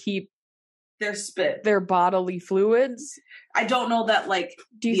need to keep their spit, their bodily fluids. I don't know that, like,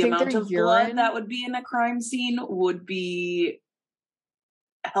 do you the think amount of urine? blood that would be in a crime scene would be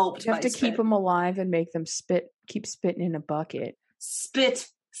helped. You have to keep them alive and make them keep spitting in a bucket. Spit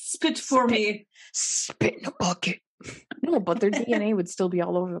for me. Spit in a bucket. No, but their DNA would still be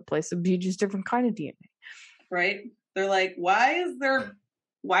all over the place. It'd be just different kind of DNA. Right? They're like, why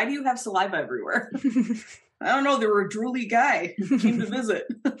do you have saliva everywhere? I don't know. They were a drooly guy who came to visit.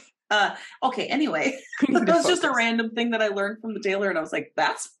 Okay, anyway. That was just a random thing that I learned from the tailor, and I was like,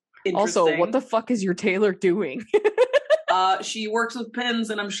 that's interesting. Also, what the fuck is your tailor doing? She works with pins,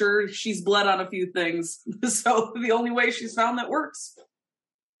 and I'm sure she's bled on a few things. So the only way she's found that works,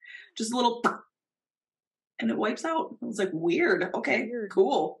 just a little, and it wipes out. I was like, weird. Okay,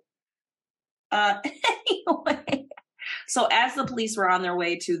 cool. Anyway, so as the police were on their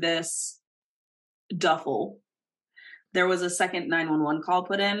way to this duffel, there was a second 911 call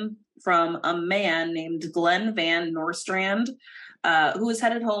put in from a man named Glenn Van Nostrand, who was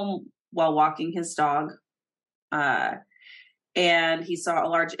headed home while walking his dog. And he saw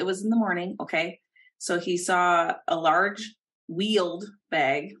it was in the morning. Okay. So he saw a large wheeled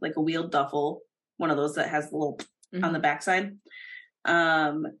bag, like a wheeled duffel, one of those that has the little on the backside.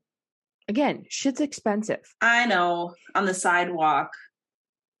 Again, shit's expensive. I know, on the sidewalk.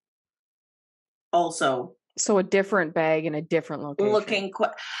 Also. So a different bag in a different location.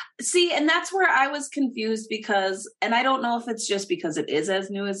 See, and that's where I was confused because, and I don't know if it's just because it is as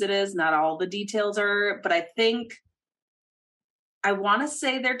new as it is, not all the details are, but I want to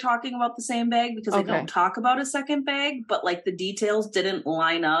say they're talking about the same bag because they don't talk about a second bag, but like the details didn't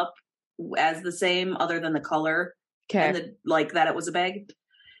line up as the same other than the color and like that it was a bag.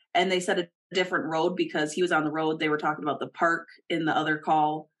 And they said a different road because he was on the road. They were talking about the park in the other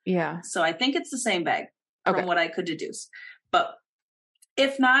call. Yeah. So I think it's the same bag from what I could deduce. But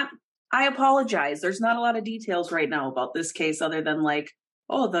if not, I apologize. There's not a lot of details right now about this case other than like,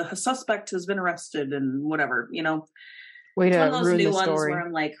 oh, the suspect has been arrested and whatever, you know. Way to one of those ruin new the ones story. where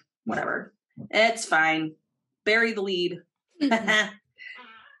I'm like, whatever. It's fine. Bury the lead.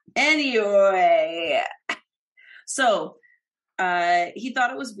 Anyway. So he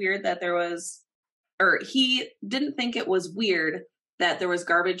thought it was weird that he didn't think it was weird that there was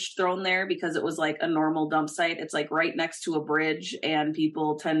garbage thrown there because it was like a normal dump site. It's like right next to a bridge and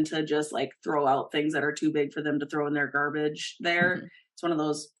people tend to just like throw out things that are too big for them to throw in their garbage there. Mm-hmm. It's one of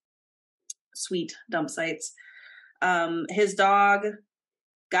those sweet dump sites. His dog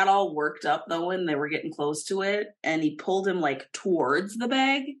got all worked up though when they were getting close to it and he pulled him like towards the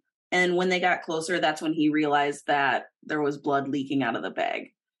bag. And when they got closer, that's when he realized that there was blood leaking out of the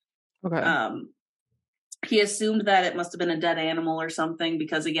bag. Okay. He assumed that it must have been a dead animal or something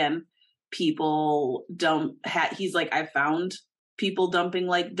because, again, people he's like, I found people dumping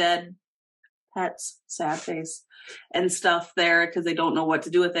like dead pets, sad face, and stuff there because they don't know what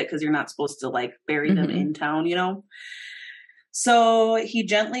to do with it because you're not supposed to like bury them in town, you know? So he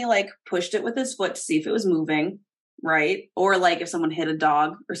gently like pushed it with his foot to see if it was moving. Right. Or like if someone hit a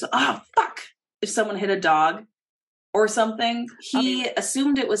dog or so. Oh, fuck. If someone hit a dog or something. He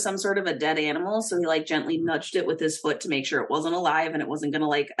assumed it was some sort of a dead animal, so he like gently nudged it with his foot to make sure it wasn't alive and it wasn't going to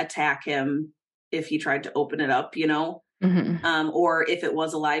like attack him if he tried to open it up, you know. Or if it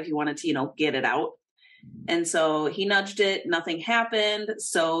was alive, he wanted to, you know, get it out. And so he nudged it, nothing happened.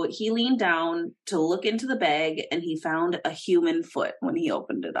 So he leaned down to look into the bag and he found a human foot when he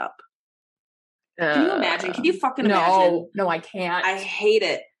opened it up. Can you imagine? Can you fucking imagine? No, I can't. I hate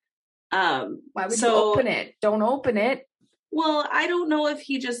it. Why would you open it? Don't open it. Well, I don't know if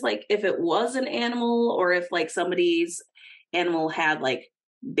he just like, if it was an animal or if like somebody's animal had like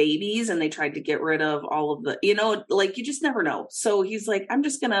babies and they tried to get rid of all of the, you know, like you just never know. So he's like, I'm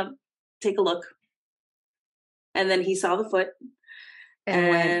just going to take a look. And then he saw the foot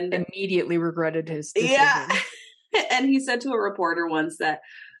and immediately regretted his decision. Yeah. And he said to a reporter once that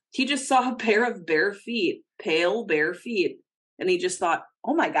he just saw a pair of bare feet, pale bare feet. And he just thought,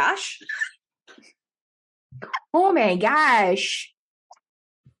 oh my gosh. Oh my gosh.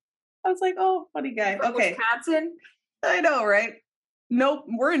 I was like, oh, funny guy. Okay. Wisconsin? I know, right? Nope,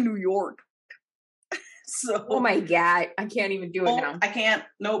 we're in New York. So, oh my God, I can't even do it now. I can't.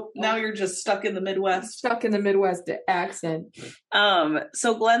 Nope. Now you're just stuck in the Midwest. Stuck in the Midwest accent.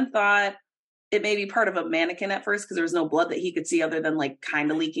 So Glenn thought it may be part of a mannequin at first because there was no blood that he could see other than like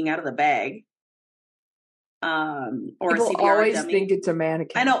kind of leaking out of the bag. Or people a CPR always dummy. think it's a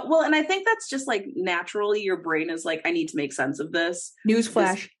mannequin. I know. Well, and I think that's just like naturally your brain is like, I need to make sense of this.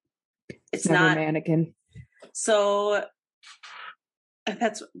 Newsflash. It's never not a mannequin. So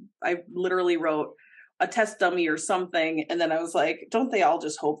I literally wrote a test dummy or something. And then I was like, don't they all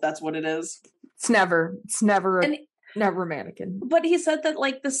just hope that's what it is? It's never a mannequin. But he said that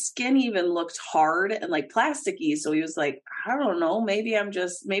like the skin even looked hard and like plasticky. So he was like, I don't know, maybe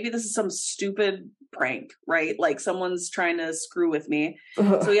this is some stupid prank, right? Like someone's trying to screw with me.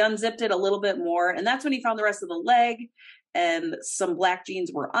 So he unzipped it a little bit more. And that's when he found the rest of the leg and some black jeans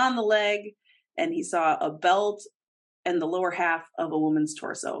were on the leg. And he saw a belt and the lower half of a woman's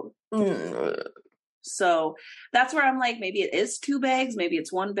torso. So that's where I'm like, maybe it is 2 bags. Maybe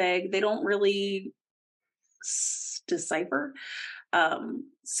it's 1 bag. They don't really decipher. And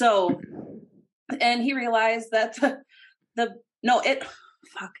he realized that it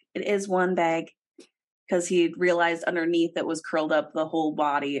is 1 bag because he realized underneath it was curled up the whole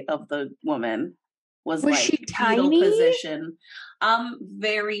body of the woman. Was like she tiny? Position.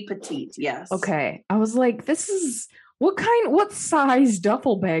 Very petite, yes. Okay. I was like, what size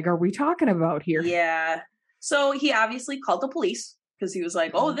duffel bag are we talking about here? Yeah. So he obviously called the police because he was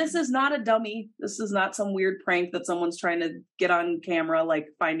like, oh, this is not a dummy. This is not some weird prank that someone's trying to get on camera, like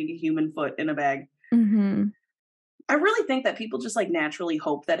finding a human foot in a bag. Mm-hmm. I really think that people just like naturally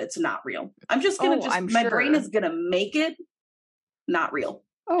hope that it's not real. I'm just going to my brain is going to make it not real.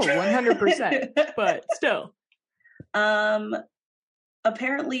 Oh, 100%. But still.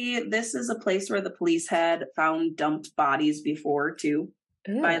 Apparently this is a place where the police had found dumped bodies before too.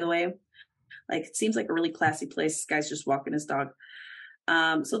 Ew. By the way, like it seems like a really classy place. This guy's just walking his dog.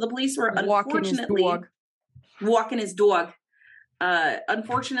 So the police were unfortunately walking his dog.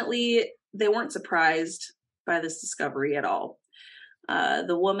 Unfortunately, they weren't surprised by this discovery at all.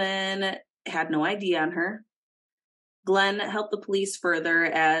 The woman had no ID on her. Glenn helped the police further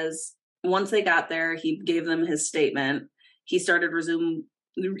as once they got there, he gave them his statement. He resumed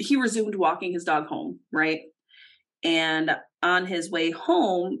walking his dog home, right? And on his way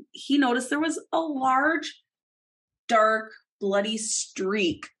home, he noticed there was a large, dark, bloody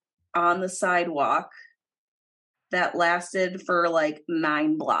streak on the sidewalk that lasted for like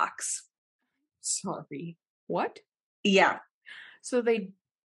 9 blocks. Sorry. What? Yeah. So the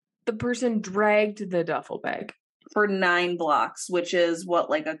person dragged the duffel bag for 9 blocks, which is what,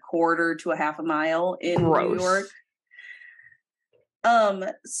 like a quarter to a half a mile in Gross. New York.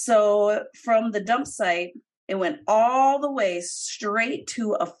 So from the dump site, it went all the way straight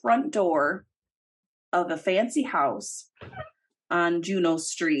to a front door of a fancy house on Juno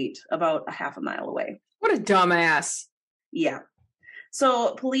Street, about a half a mile away. What a dumbass. Yeah.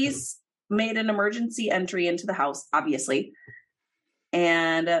 So police made an emergency entry into the house, obviously,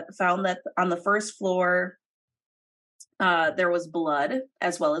 and found that on the first floor, there was blood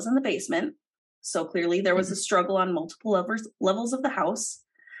as well as in the basement. So clearly there was a struggle on multiple levels of the house.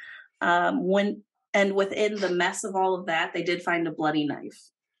 Within the mess of all of that, they did find a bloody knife.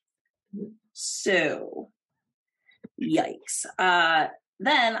 So, yikes.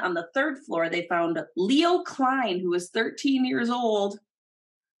 Then on the 3rd floor, they found Leo Klein, who was 13 years old,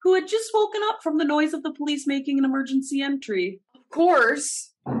 who had just woken up from the noise of the police making an emergency entry. Of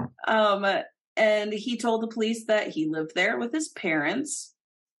course. And he told the police that he lived there with his parents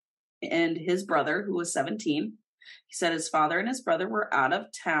and his brother, who was 17. He said his father and his brother were out of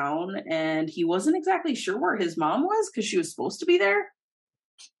town, and he wasn't exactly sure where his mom was because she was supposed to be there.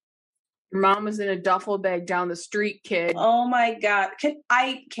 Your mom was in a duffel bag down the street, kid. Oh my God.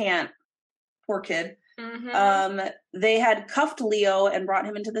 I can't. Poor kid. Mm-hmm. They had cuffed Leo and brought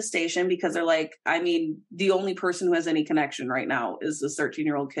him into the station because they're like, I mean, the only person who has any connection right now is this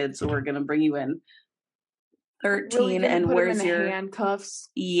 13-year-old kid, so we're going to bring you in. 13, really and put where's him in your handcuffs?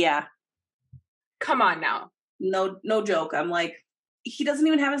 Yeah. Come on now. No joke. I'm like, he doesn't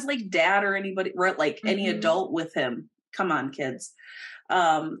even have his like dad or anybody, like any adult with him. Come on, kids.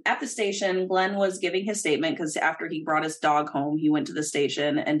 At the station, Glenn was giving his statement because after he brought his dog home, he went to the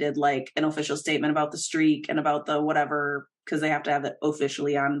station and did like an official statement about the streak and about the whatever, because they have to have it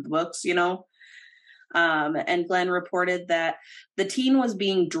officially on the books, you know. And Glenn reported that the teen was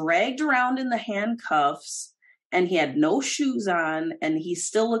being dragged around in the handcuffs and he had no shoes on and he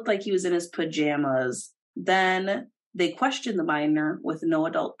still looked like he was in his pajamas. Then they questioned the minor with no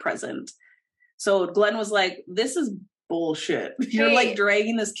adult present. So Glenn was like, this is bullshit. You're like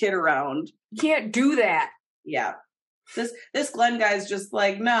dragging this kid around. You can't do that. Yeah. This Glenn guy's just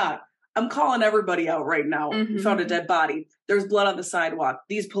like, nah, I'm calling everybody out right now. We found a dead body. There's blood on the sidewalk.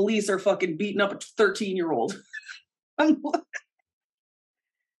 These police are fucking beating up a 13-year-old.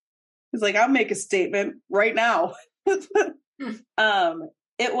 He's like, I'll make a statement right now. It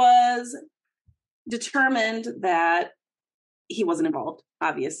was determined that he wasn't involved.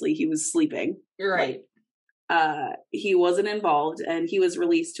 Obviously, he was sleeping. Right. He wasn't involved, and he was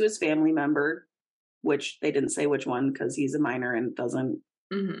released to his family member, which they didn't say which one because he's a minor and it doesn't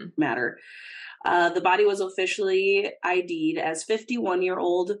matter. The body was officially ID'd as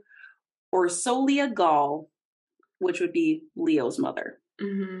 51-year-old Orsolia Gall, which would be Leo's mother.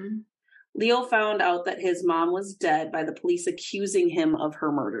 Leo found out that his mom was dead by the police accusing him of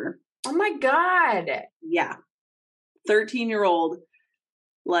her murder. Oh my God. Yeah. 13-year-old.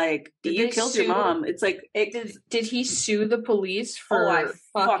 Like, you killed your mom. It's like, did he sue the police for? I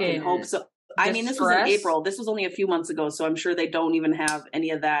fucking hope so. I mean, this was in April. This was only a few months ago, so I'm sure they don't even have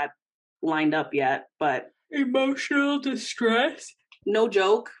any of that lined up yet. But emotional distress? No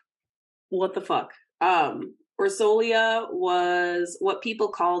joke. What the fuck? Orsolia was what people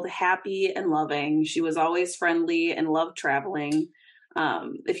called happy and loving. She was always friendly and loved traveling.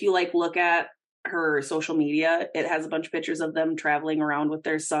 If you like look at her social media, it has a bunch of pictures of them traveling around with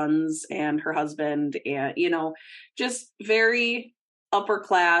their sons and her husband, and just very upper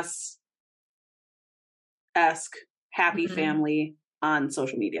class esque happy family on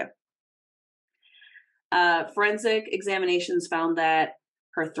social media. Forensic examinations found that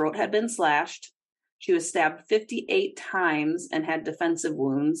her throat had been slashed. She was stabbed 58 times and had defensive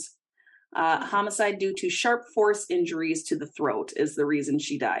wounds. Homicide due to sharp force injuries to the throat is the reason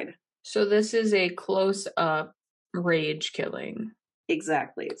she died. So this is a close-up rage killing.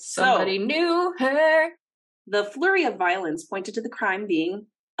 Exactly. Somebody knew her. The flurry of violence pointed to the crime being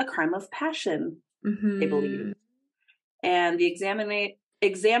a crime of passion, they believe. And the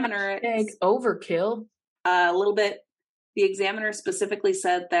examiner... overkill. A little bit. The examiner specifically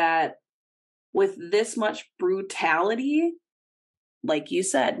said that with this much brutality, like you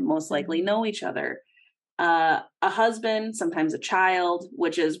said, most likely know each other. A husband, sometimes a child,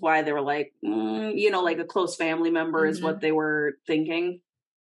 which is why they were like, like a close family member is what they were thinking.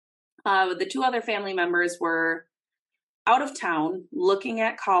 The two other family members were out of town looking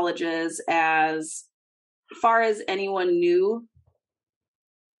at colleges. As far as anyone knew,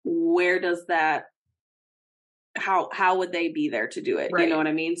 where does that, how would they be there to do it? Right. You know what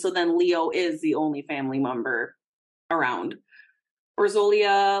I mean? So then Leo is the only family member around.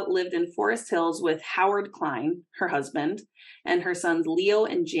 Orsolia lived in Forest Hills with Howard Klein, her husband, and her sons Leo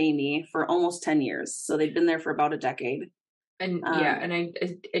and Jamie for almost 10 years. So they'd been there for about a decade. And I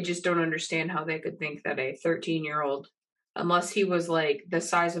just don't understand how they could think that a 13-year-old, unless he was like the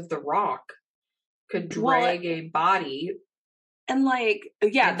size of the Rock, could drag a body. And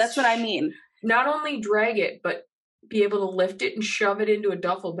that's what I mean. Not only drag it, but be able to lift it and shove it into a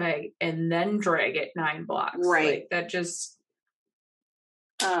duffel bag and then drag it 9 blocks. Right. That just...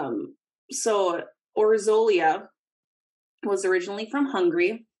 So Orsolia was originally from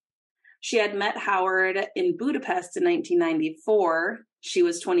Hungary. She had met Howard in Budapest in 1994. She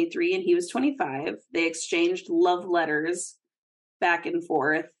was 23 and he was 25. They exchanged love letters back and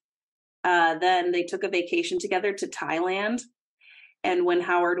forth. Then they took a vacation together to Thailand. And when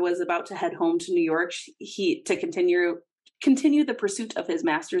Howard was about to head home to New York, to continue the pursuit of his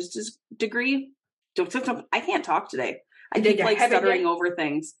master's degree. I can't talk today. I keep stuttering over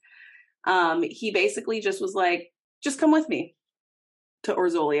things. He basically just was like, just come with me to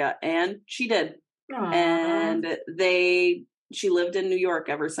Orsolia. And she did. Aww. And she lived in New York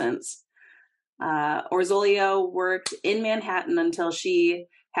ever since. Orzolia worked in Manhattan until she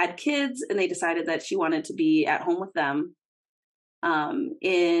had kids, and they decided that she wanted to be at home with them.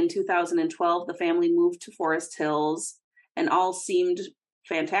 In 2012, the family moved to Forest Hills, and all seemed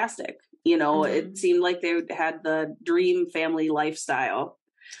fantastic. It seemed like they had the dream family lifestyle.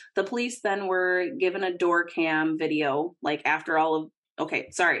 The police then were given a door cam video, like after all of, okay,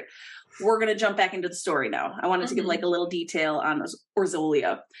 sorry. We're going to jump back into the story now. I wanted to give like a little detail on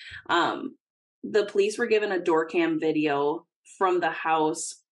Orzolia. The police were given a door cam video from a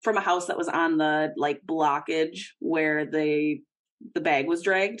house that was on the like blockage where the bag was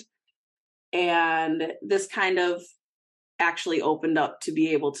dragged. And this kind of actually opened up to be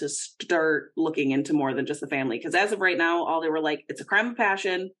able to start looking into more than just the family. Because as of right now, all they were like, it's a crime of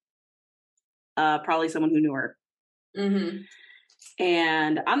passion. Probably someone who knew her. Mm-hmm.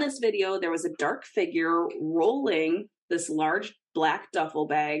 And on this video, there was a dark figure rolling this large black duffel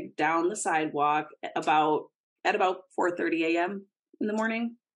bag down the sidewalk at about 4:30 a.m. in the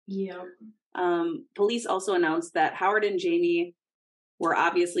morning. Yep. Police also announced that Howard and Jamie were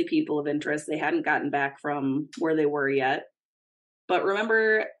obviously people of interest. They hadn't gotten back from where they were yet. But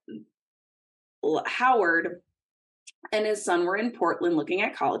remember, Howard and his son were in Portland looking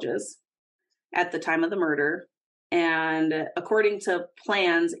at colleges at the time of the murder. And according to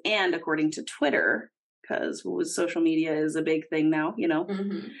plans and according to Twitter, because social media is a big thing now,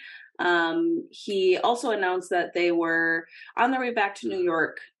 he also announced that they were on their way back to New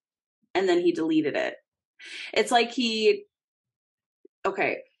York, and then he deleted it. It's like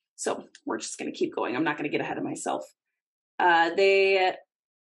okay, so we're just going to keep going. I'm not going to get ahead of myself. Their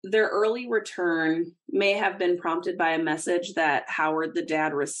early return may have been prompted by a message that Howard, the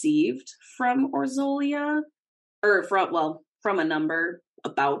dad, received from Orzolia, or from a number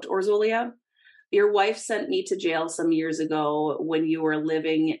about Orzolia. Your wife sent me to jail some years ago when you were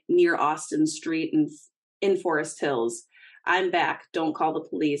living near Austin Street in Forest Hills. I'm back. Don't call the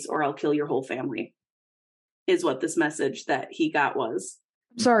police or I'll kill your whole family, is what this message that he got was.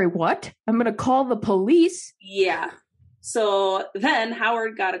 Sorry, what? I'm going to call the police? Yeah. So then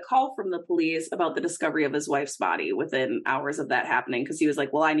Howard got a call from the police about the discovery of his wife's body within hours of that happening, because he was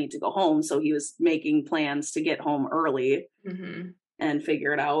like, well, I need to go home. So he was making plans to get home early and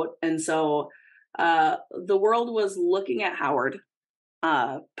figure it out. And so the world was looking at Howard.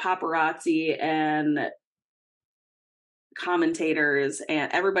 Paparazzi and commentators and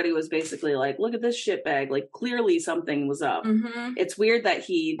everybody was basically like, look at this shitbag, like clearly something was up. It's weird that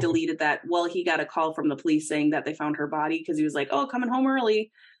he deleted that. Well, he got a call from the police saying that they found her body, because he was like, oh, coming home early,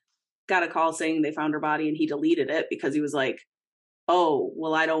 got a call saying they found her body, and he deleted it because he was like, oh,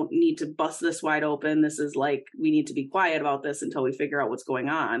 well, I don't need to bust this wide open. This is like, we need to be quiet about this until we figure out what's going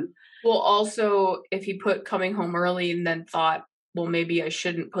on. Well, also, if he put coming home early and then thought, well, maybe I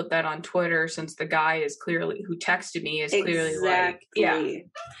shouldn't put that on Twitter since the guy who texted me is clearly like, yeah.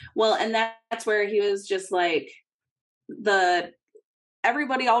 Well, and that's where he was just like,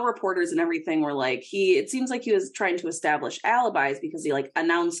 everybody, all reporters and everything were like, it seems like he was trying to establish alibis, because he like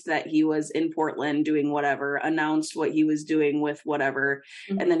announced that he was in Portland doing whatever, announced what he was doing with whatever.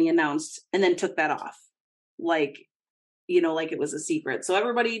 And then he announced and then took that off. Like, like it was a secret. So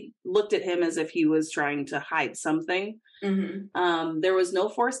everybody looked at him as if he was trying to hide something. There was no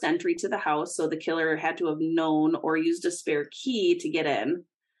forced entry to the house, so the killer had to have known or used a spare key to get in.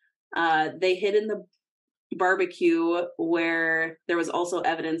 They hid in the barbecue, where there was also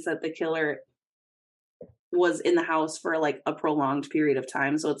evidence that the killer was in the house for like a prolonged period of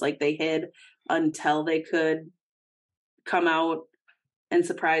time. So it's like they hid until they could come out and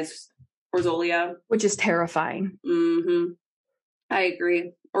surprise Orzolia. Which is terrifying. I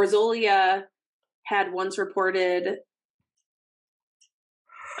agree. Orzolia had once reported...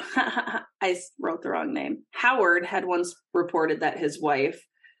 I wrote the wrong name. Howard had once reported that his wife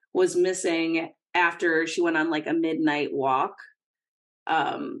was missing after she went on like a midnight walk.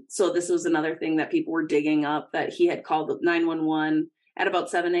 So this was another thing that people were digging up, that he had called 911 at about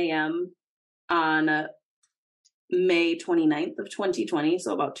 7 a.m. on May 29th of 2020.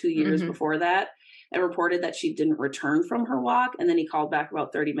 So about 2 years before that, and reported that she didn't return from her walk. And then he called back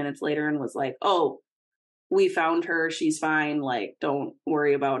about 30 minutes later and was like, oh, we found her. She's fine. Like, don't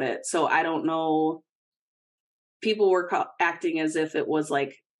worry about it. So I don't know. People were acting as if it was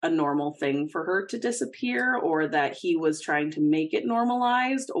like a normal thing for her to disappear, or that he was trying to make it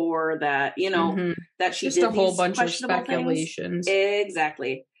normalized, or that, that she just did a whole these bunch of questionable speculations.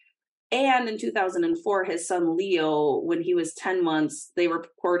 Exactly. And in 2004, his son Leo, when he was 10 months, they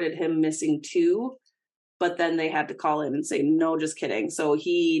reported him missing too, but then they had to call in and say, no, just kidding. So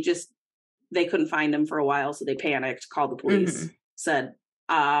he just they couldn't find him for a while, so they panicked, called the police, said,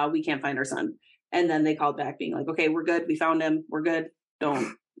 we can't find our son. And then they called back being like, okay, we're good. We found him. We're good.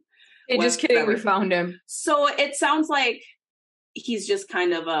 Don't. Hey, just kidding. We found him. So it sounds like he's just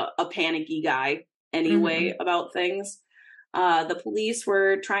kind of a panicky guy anyway about things. The police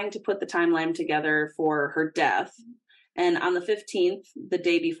were trying to put the timeline together for her death. And on the 15th, the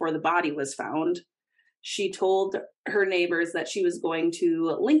day before the body was found, she told her neighbors that she was going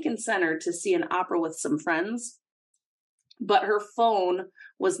to Lincoln Center to see an opera with some friends. But her phone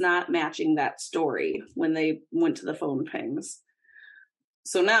was not matching that story when they went to the phone pings.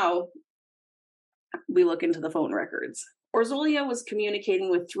 So now we look into the phone records. Orzolia was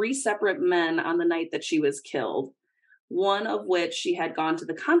communicating with 3 separate men on the night that she was killed, one of which she had gone to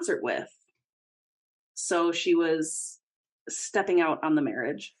the concert with. So she was stepping out on the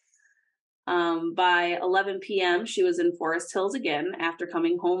marriage. By 11 p.m., she was in Forest Hills again after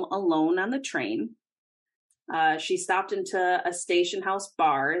coming home alone on the train. She stopped into a station house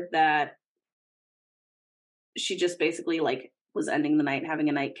bar that she just basically was ending the night, having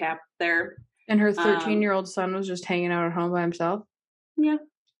a nightcap there. And her 13-year-old son was just hanging out at home by himself? Yeah.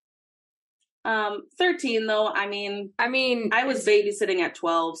 13 though, I mean, I was babysitting at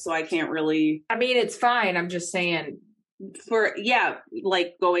 12, so I can't really. I mean, it's fine. I'm just saying.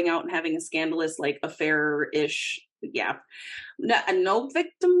 Going out and having a scandalous, affair-ish. Yeah. No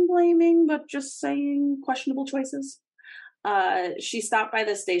victim blaming, but just saying questionable choices. She stopped by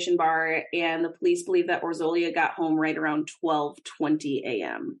the station bar, and the police believe that Orzolia got home right around 12:20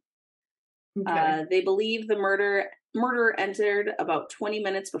 a.m. Okay. They believe the murderer entered about 20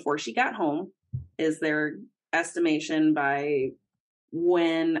 minutes before she got home, is their estimation by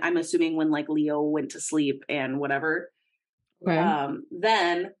when, I'm assuming when Leo went to sleep and whatever. Okay.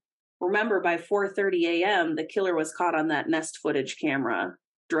 Then, remember, by 4:30 a.m., the killer was caught on that Nest footage camera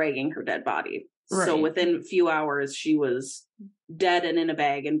dragging her dead body. Right. So within a few hours, she was dead and in a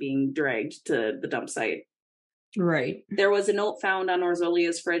bag and being dragged to the dump site. Right. There was a note found on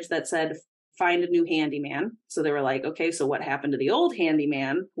Orzolia's fridge that said, find a new handyman. So they were like, okay, so what happened to the old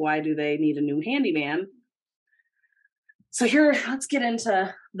handyman? Why do they need a new handyman? So here, let's get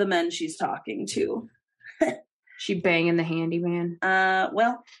into the men she's talking to. She banging the handyman?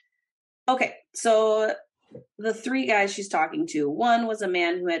 Well, okay. So the 3 guys she's talking to, one was a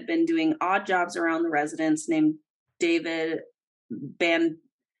man who had been doing odd jobs around the residence named David Benola.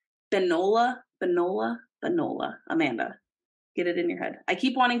 Amanda. Get it in your head. I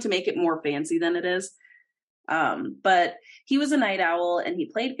keep wanting to make it more fancy than it is. But he was a night owl and he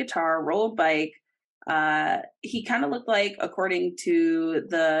played guitar, rode bike. He kind of looked like, according to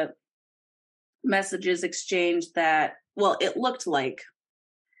the messages exchanged it looked like,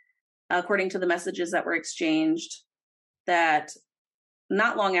 according to the messages that were exchanged, that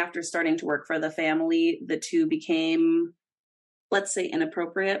not long after starting to work for the family, the 2 became, let's say,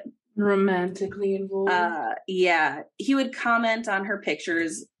 inappropriate. Romantically involved. Yeah. He would comment on her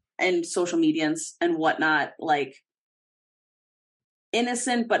pictures and social media and whatnot,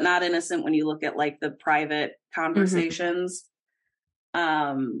 innocent, but not innocent when you look at the private conversations.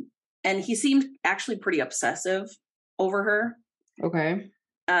 And he seemed actually pretty obsessive over her. Okay.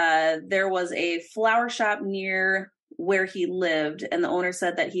 There was a flower shop near where he lived, and the owner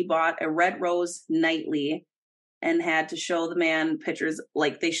said that he bought a red rose nightly and had to show the man pictures,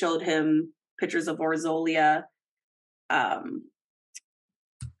 they showed him pictures of Orzolia.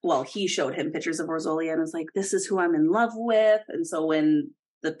 He showed him pictures of Orzolia and was like, this is who I'm in love with. And so when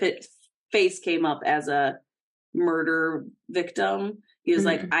the face came up as a murder victim, he was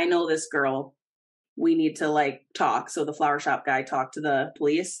like, I know this girl. We need to talk. So the flower shop guy talked to the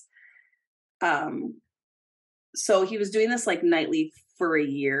police. So he was doing this nightly for a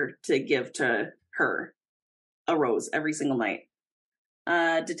year to give to her a rose every single night.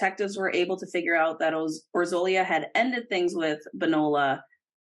 Detectives were able to figure out that Orzolia had ended things with Benola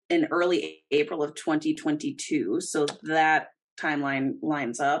in early April of 2022. So that timeline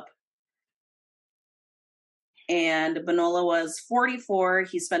lines up. And Benola was 44.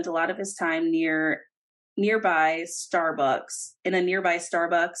 He spent a lot of his time in a nearby Starbucks.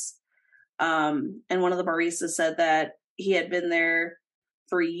 And one of the baristas said that he had been there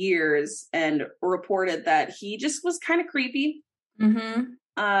for years and reported that he just was kind of creepy.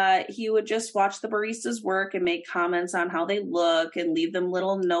 He would just watch the baristas work and make comments on how they look and leave them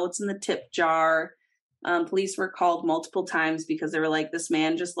little notes in the tip jar. Police were called multiple times because they were like, this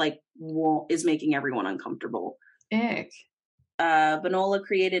man just is making everyone uncomfortable. Ick. Benola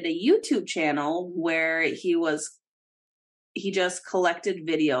created a YouTube channel where he just collected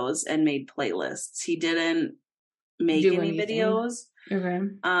videos and made playlists. He didn't make any videos. Okay.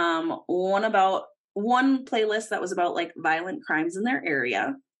 One playlist that was about like violent crimes in their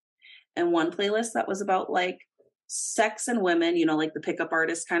area, and one playlist that was about like sex and women, you know, like the pickup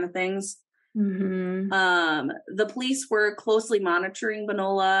artist kind of things. Mm-hmm. The police were closely monitoring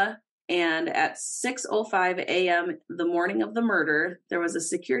Benola, and at 6:05 a.m. the morning of the murder, there was a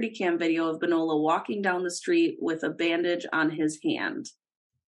security cam video of Benola walking down the street with a bandage on his hand.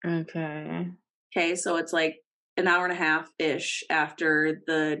 Okay, so it's like an hour and a half-ish after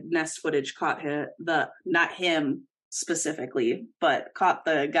the Nest footage caught not him specifically, but caught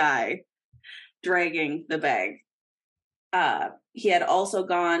the guy dragging the bag. He had also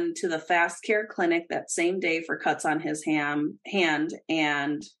gone to the Fast Care clinic that same day for cuts on his hand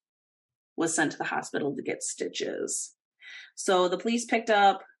and was sent to the hospital to get stitches. So the police picked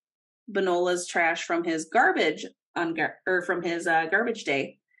up Benola's trash from his garbage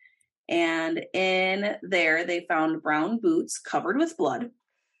day, and in there they found brown boots covered with blood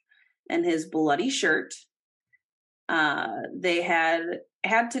and his bloody shirt. They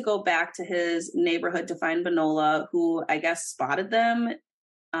had to go back to his neighborhood to find Benola, who I guess spotted them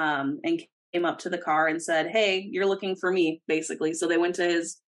and came up to the car and said, "Hey, you're looking for me," basically. So they went to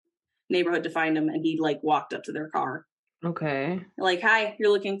his neighborhood to find him, and he like walked up to their car. Okay. Like, "Hi,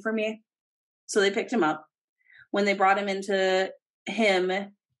 you're looking for me?" So they picked him up. When they brought him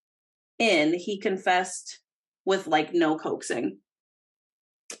in, he confessed with like no coaxing.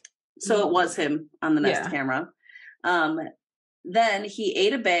 So it was him on the Nest camera. Then he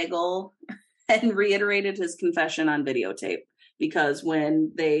ate a bagel and reiterated his confession on videotape, because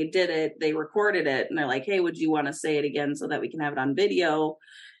when they did it, they recorded it and they're like, "Hey, would you want to say it again so that we can have it on video?"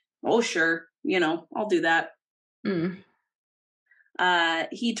 "Oh, sure. I'll do that."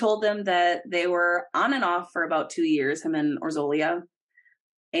 He told them that they were on and off for about 2 years, him and Orzolia,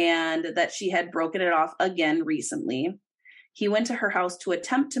 and that she had broken it off again recently. He went to her house to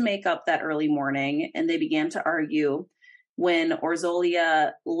attempt to make up that early morning, and they began to argue when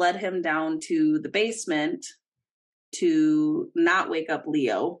Orzolia led him down to the basement to not wake up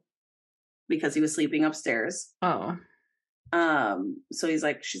Leo because he was sleeping upstairs. Oh. So she's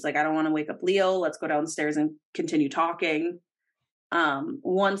like, "I don't want to wake up Leo. Let's go downstairs and continue talking."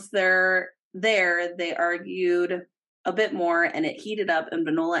 Once they're there, they argued a bit more and it heated up, and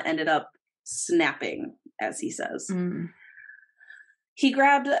Benola ended up snapping, as he says. He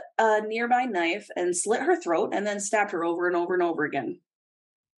grabbed a nearby knife and slit her throat and then stabbed her over and over and over again.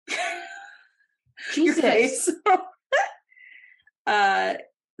 Jesus.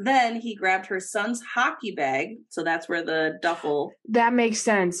 Then he grabbed her son's hockey bag. So that's where the duffel. That makes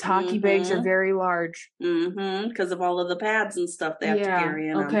sense. Hockey bags are very large. Because of all of the pads and stuff they have to carry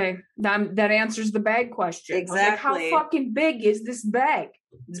in them. Okay. That answers the bag question. Exactly. How fucking big is this bag?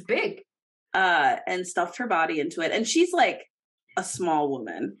 It's big. And stuffed her body into it. And she's like a small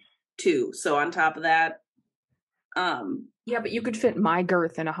woman too. So on top of that. Yeah, but you could fit my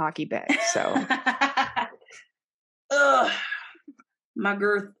girth in a hockey bag. So. Ugh. My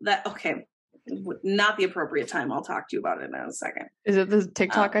girth, okay, not the appropriate time. I'll talk to you about it in a second. Is it the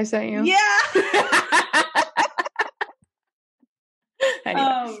TikTok I sent you? Yeah.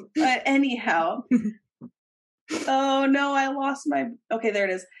 Anyway. But anyhow. Oh no, I lost okay, there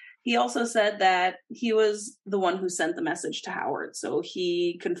it is. He also said that he was the one who sent the message to Howard. So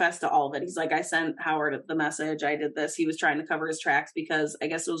he confessed to all of it. He's like, "I sent Howard the message. I did this." He was trying to cover his tracks because I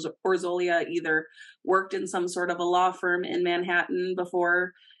guess it was Orzolia either worked in some sort of a law firm in Manhattan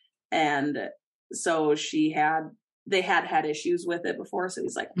before. And so they had issues with it before. So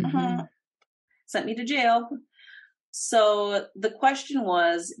he's like, sent me to jail. So the question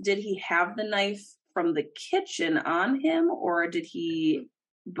was, did he have the knife from the kitchen on him, or did he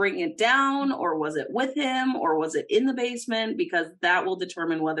bring it down, or was it with him, or was it in the basement? Because that will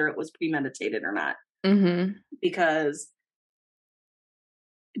determine whether it was premeditated or not. Because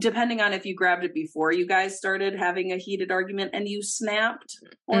depending on if you grabbed it before you guys started having a heated argument and you snapped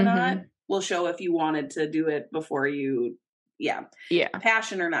or not, will show if you wanted to do it before you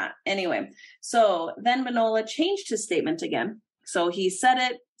passion or not. Anyway, so then Benola changed his statement again. So he said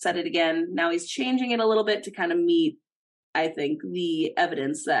it again. Now he's changing it a little bit to kind of meet, I think, the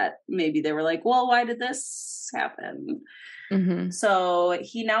evidence that maybe they were like, "Well, why did this happen?" So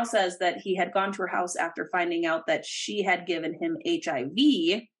he now says that he had gone to her house after finding out that she had given him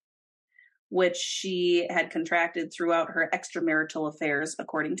HIV, which she had contracted throughout her extramarital affairs,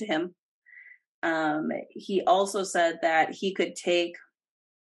 according to him. He also said that he could take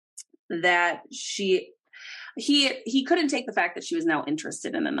that he couldn't take the fact that she was now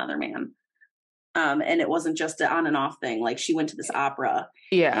interested in another man. And it wasn't just an on and off thing. Like she went to this opera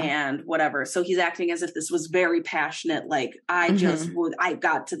and whatever. So he's acting as if this was very passionate. Like I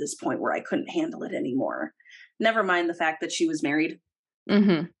got to this point where I couldn't handle it anymore. Never mind the fact that she was married.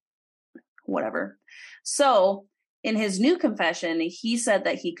 Whatever. So in his new confession, he said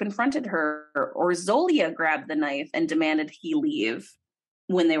that he confronted her, or Zolia grabbed the knife and demanded he leave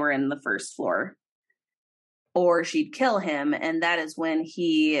when they were in the first floor, or she'd kill him. And that is when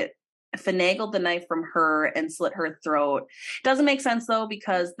he finagled the knife from her and slit her throat. Doesn't make sense though,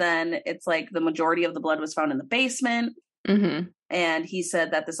 because then it's like the majority of the blood was found in the basement. And he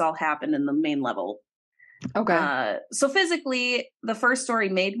said that this all happened in the main level. Okay. So physically, the first story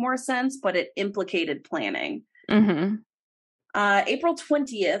made more sense, but it implicated planning. April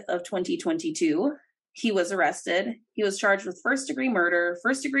 20th of 2022, he was arrested. He was charged with first-degree murder,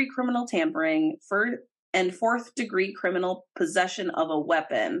 first-degree criminal tampering, and fourth-degree criminal possession of a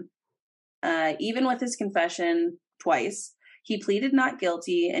weapon. Even with his confession twice, he pleaded not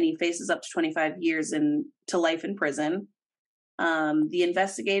guilty, and he faces up to 25 years to life in prison. The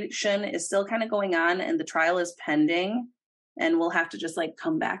investigation is still kind of going on, and the trial is pending. And we'll have to just like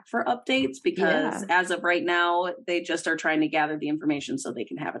come back for updates, because as of right now, they just are trying to gather the information so they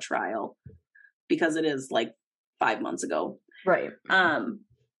can have a trial, because it is like 5 months ago. Right.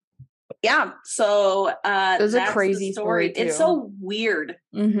 Yeah. So it was a crazy story too. It's so weird.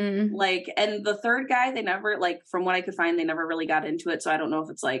 Like, and the third guy, they never, like, from what I could find, they never really got into it. So I don't know if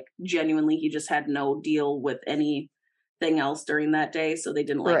it's like genuinely he just had no deal with anything else during that day, so they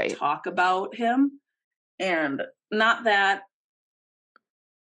didn't like talk about him. And not that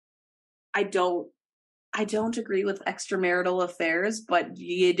I don't agree with extramarital affairs, but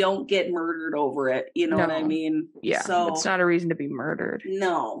you don't get murdered over it. You know what I mean? Yeah. So it's not a reason to be murdered.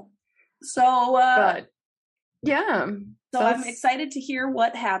 No. So, but yeah. So I'm excited to hear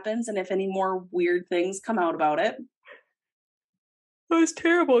what happens and if any more weird things come out about it. That was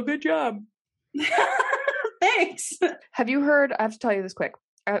terrible. Good job. Thanks. Have you heard? I have to tell you this quick.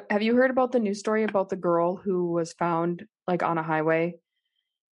 Have you heard about the news story about the girl who was found like on a highway,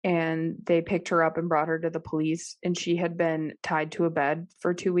 and they picked her up and brought her to the police, and she had been tied to a bed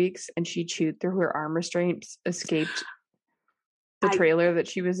for 2 weeks, and she chewed through her arm restraints, escaped the trailer that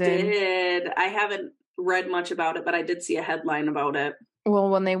she was in? I haven't read much about it, but I did see a headline about it.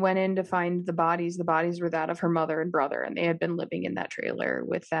 Well, when they went in to find the bodies were that of her mother and brother, and they had been living in that trailer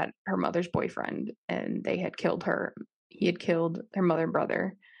with her mother's boyfriend, and they had killed her. He had killed her mother and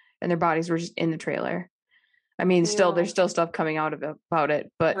brother, and their bodies were just in the trailer. I mean, there's still stuff coming out about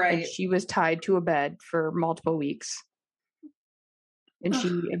it, but and she was tied to a bed for multiple weeks, and she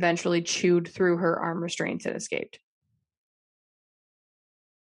eventually chewed through her arm restraints and escaped.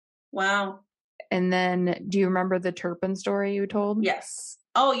 Wow. And then, do you remember the Turpin story you told? Yes.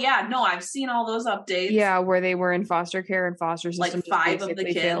 Oh, yeah. No, I've seen all those updates. Yeah, where they were in foster care and foster system. Like 5 of the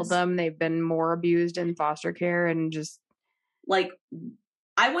kids failed them. They've been more abused in foster care and just... Like,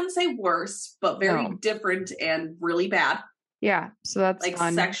 I wouldn't say worse, but very different and really bad. Yeah, so that's like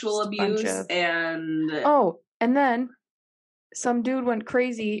fun. Sexual abuse and... Oh, and then some dude went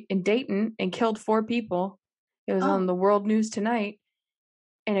crazy in Dayton and killed 4 people. It was on the World News Tonight.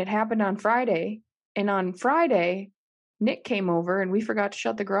 And it happened on Friday. And on Friday, Nick came over and we forgot to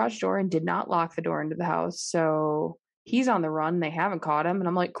shut the garage door and did not lock the door into the house. So he's on the run. They haven't caught him. And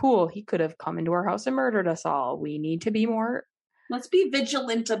I'm like, cool. He could have come into our house and murdered us all. We need to be more... Let's be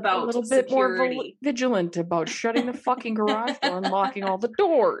vigilant about a little security. bit more vigilant about shutting the fucking garage door and locking all the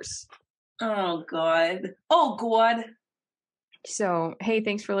doors. Oh, God. Oh, God. So, hey,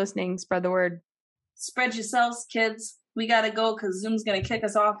 thanks for listening. Spread the word. Spread yourselves, kids. We gotta go because Zoom's gonna kick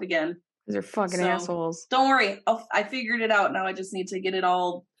us off again. Because they're fucking assholes. Don't worry. I figured it out. Now I just need to get it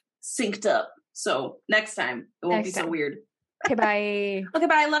all synced up. So next time, it won't be so weird. Okay, bye. Okay,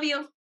 bye. Love you.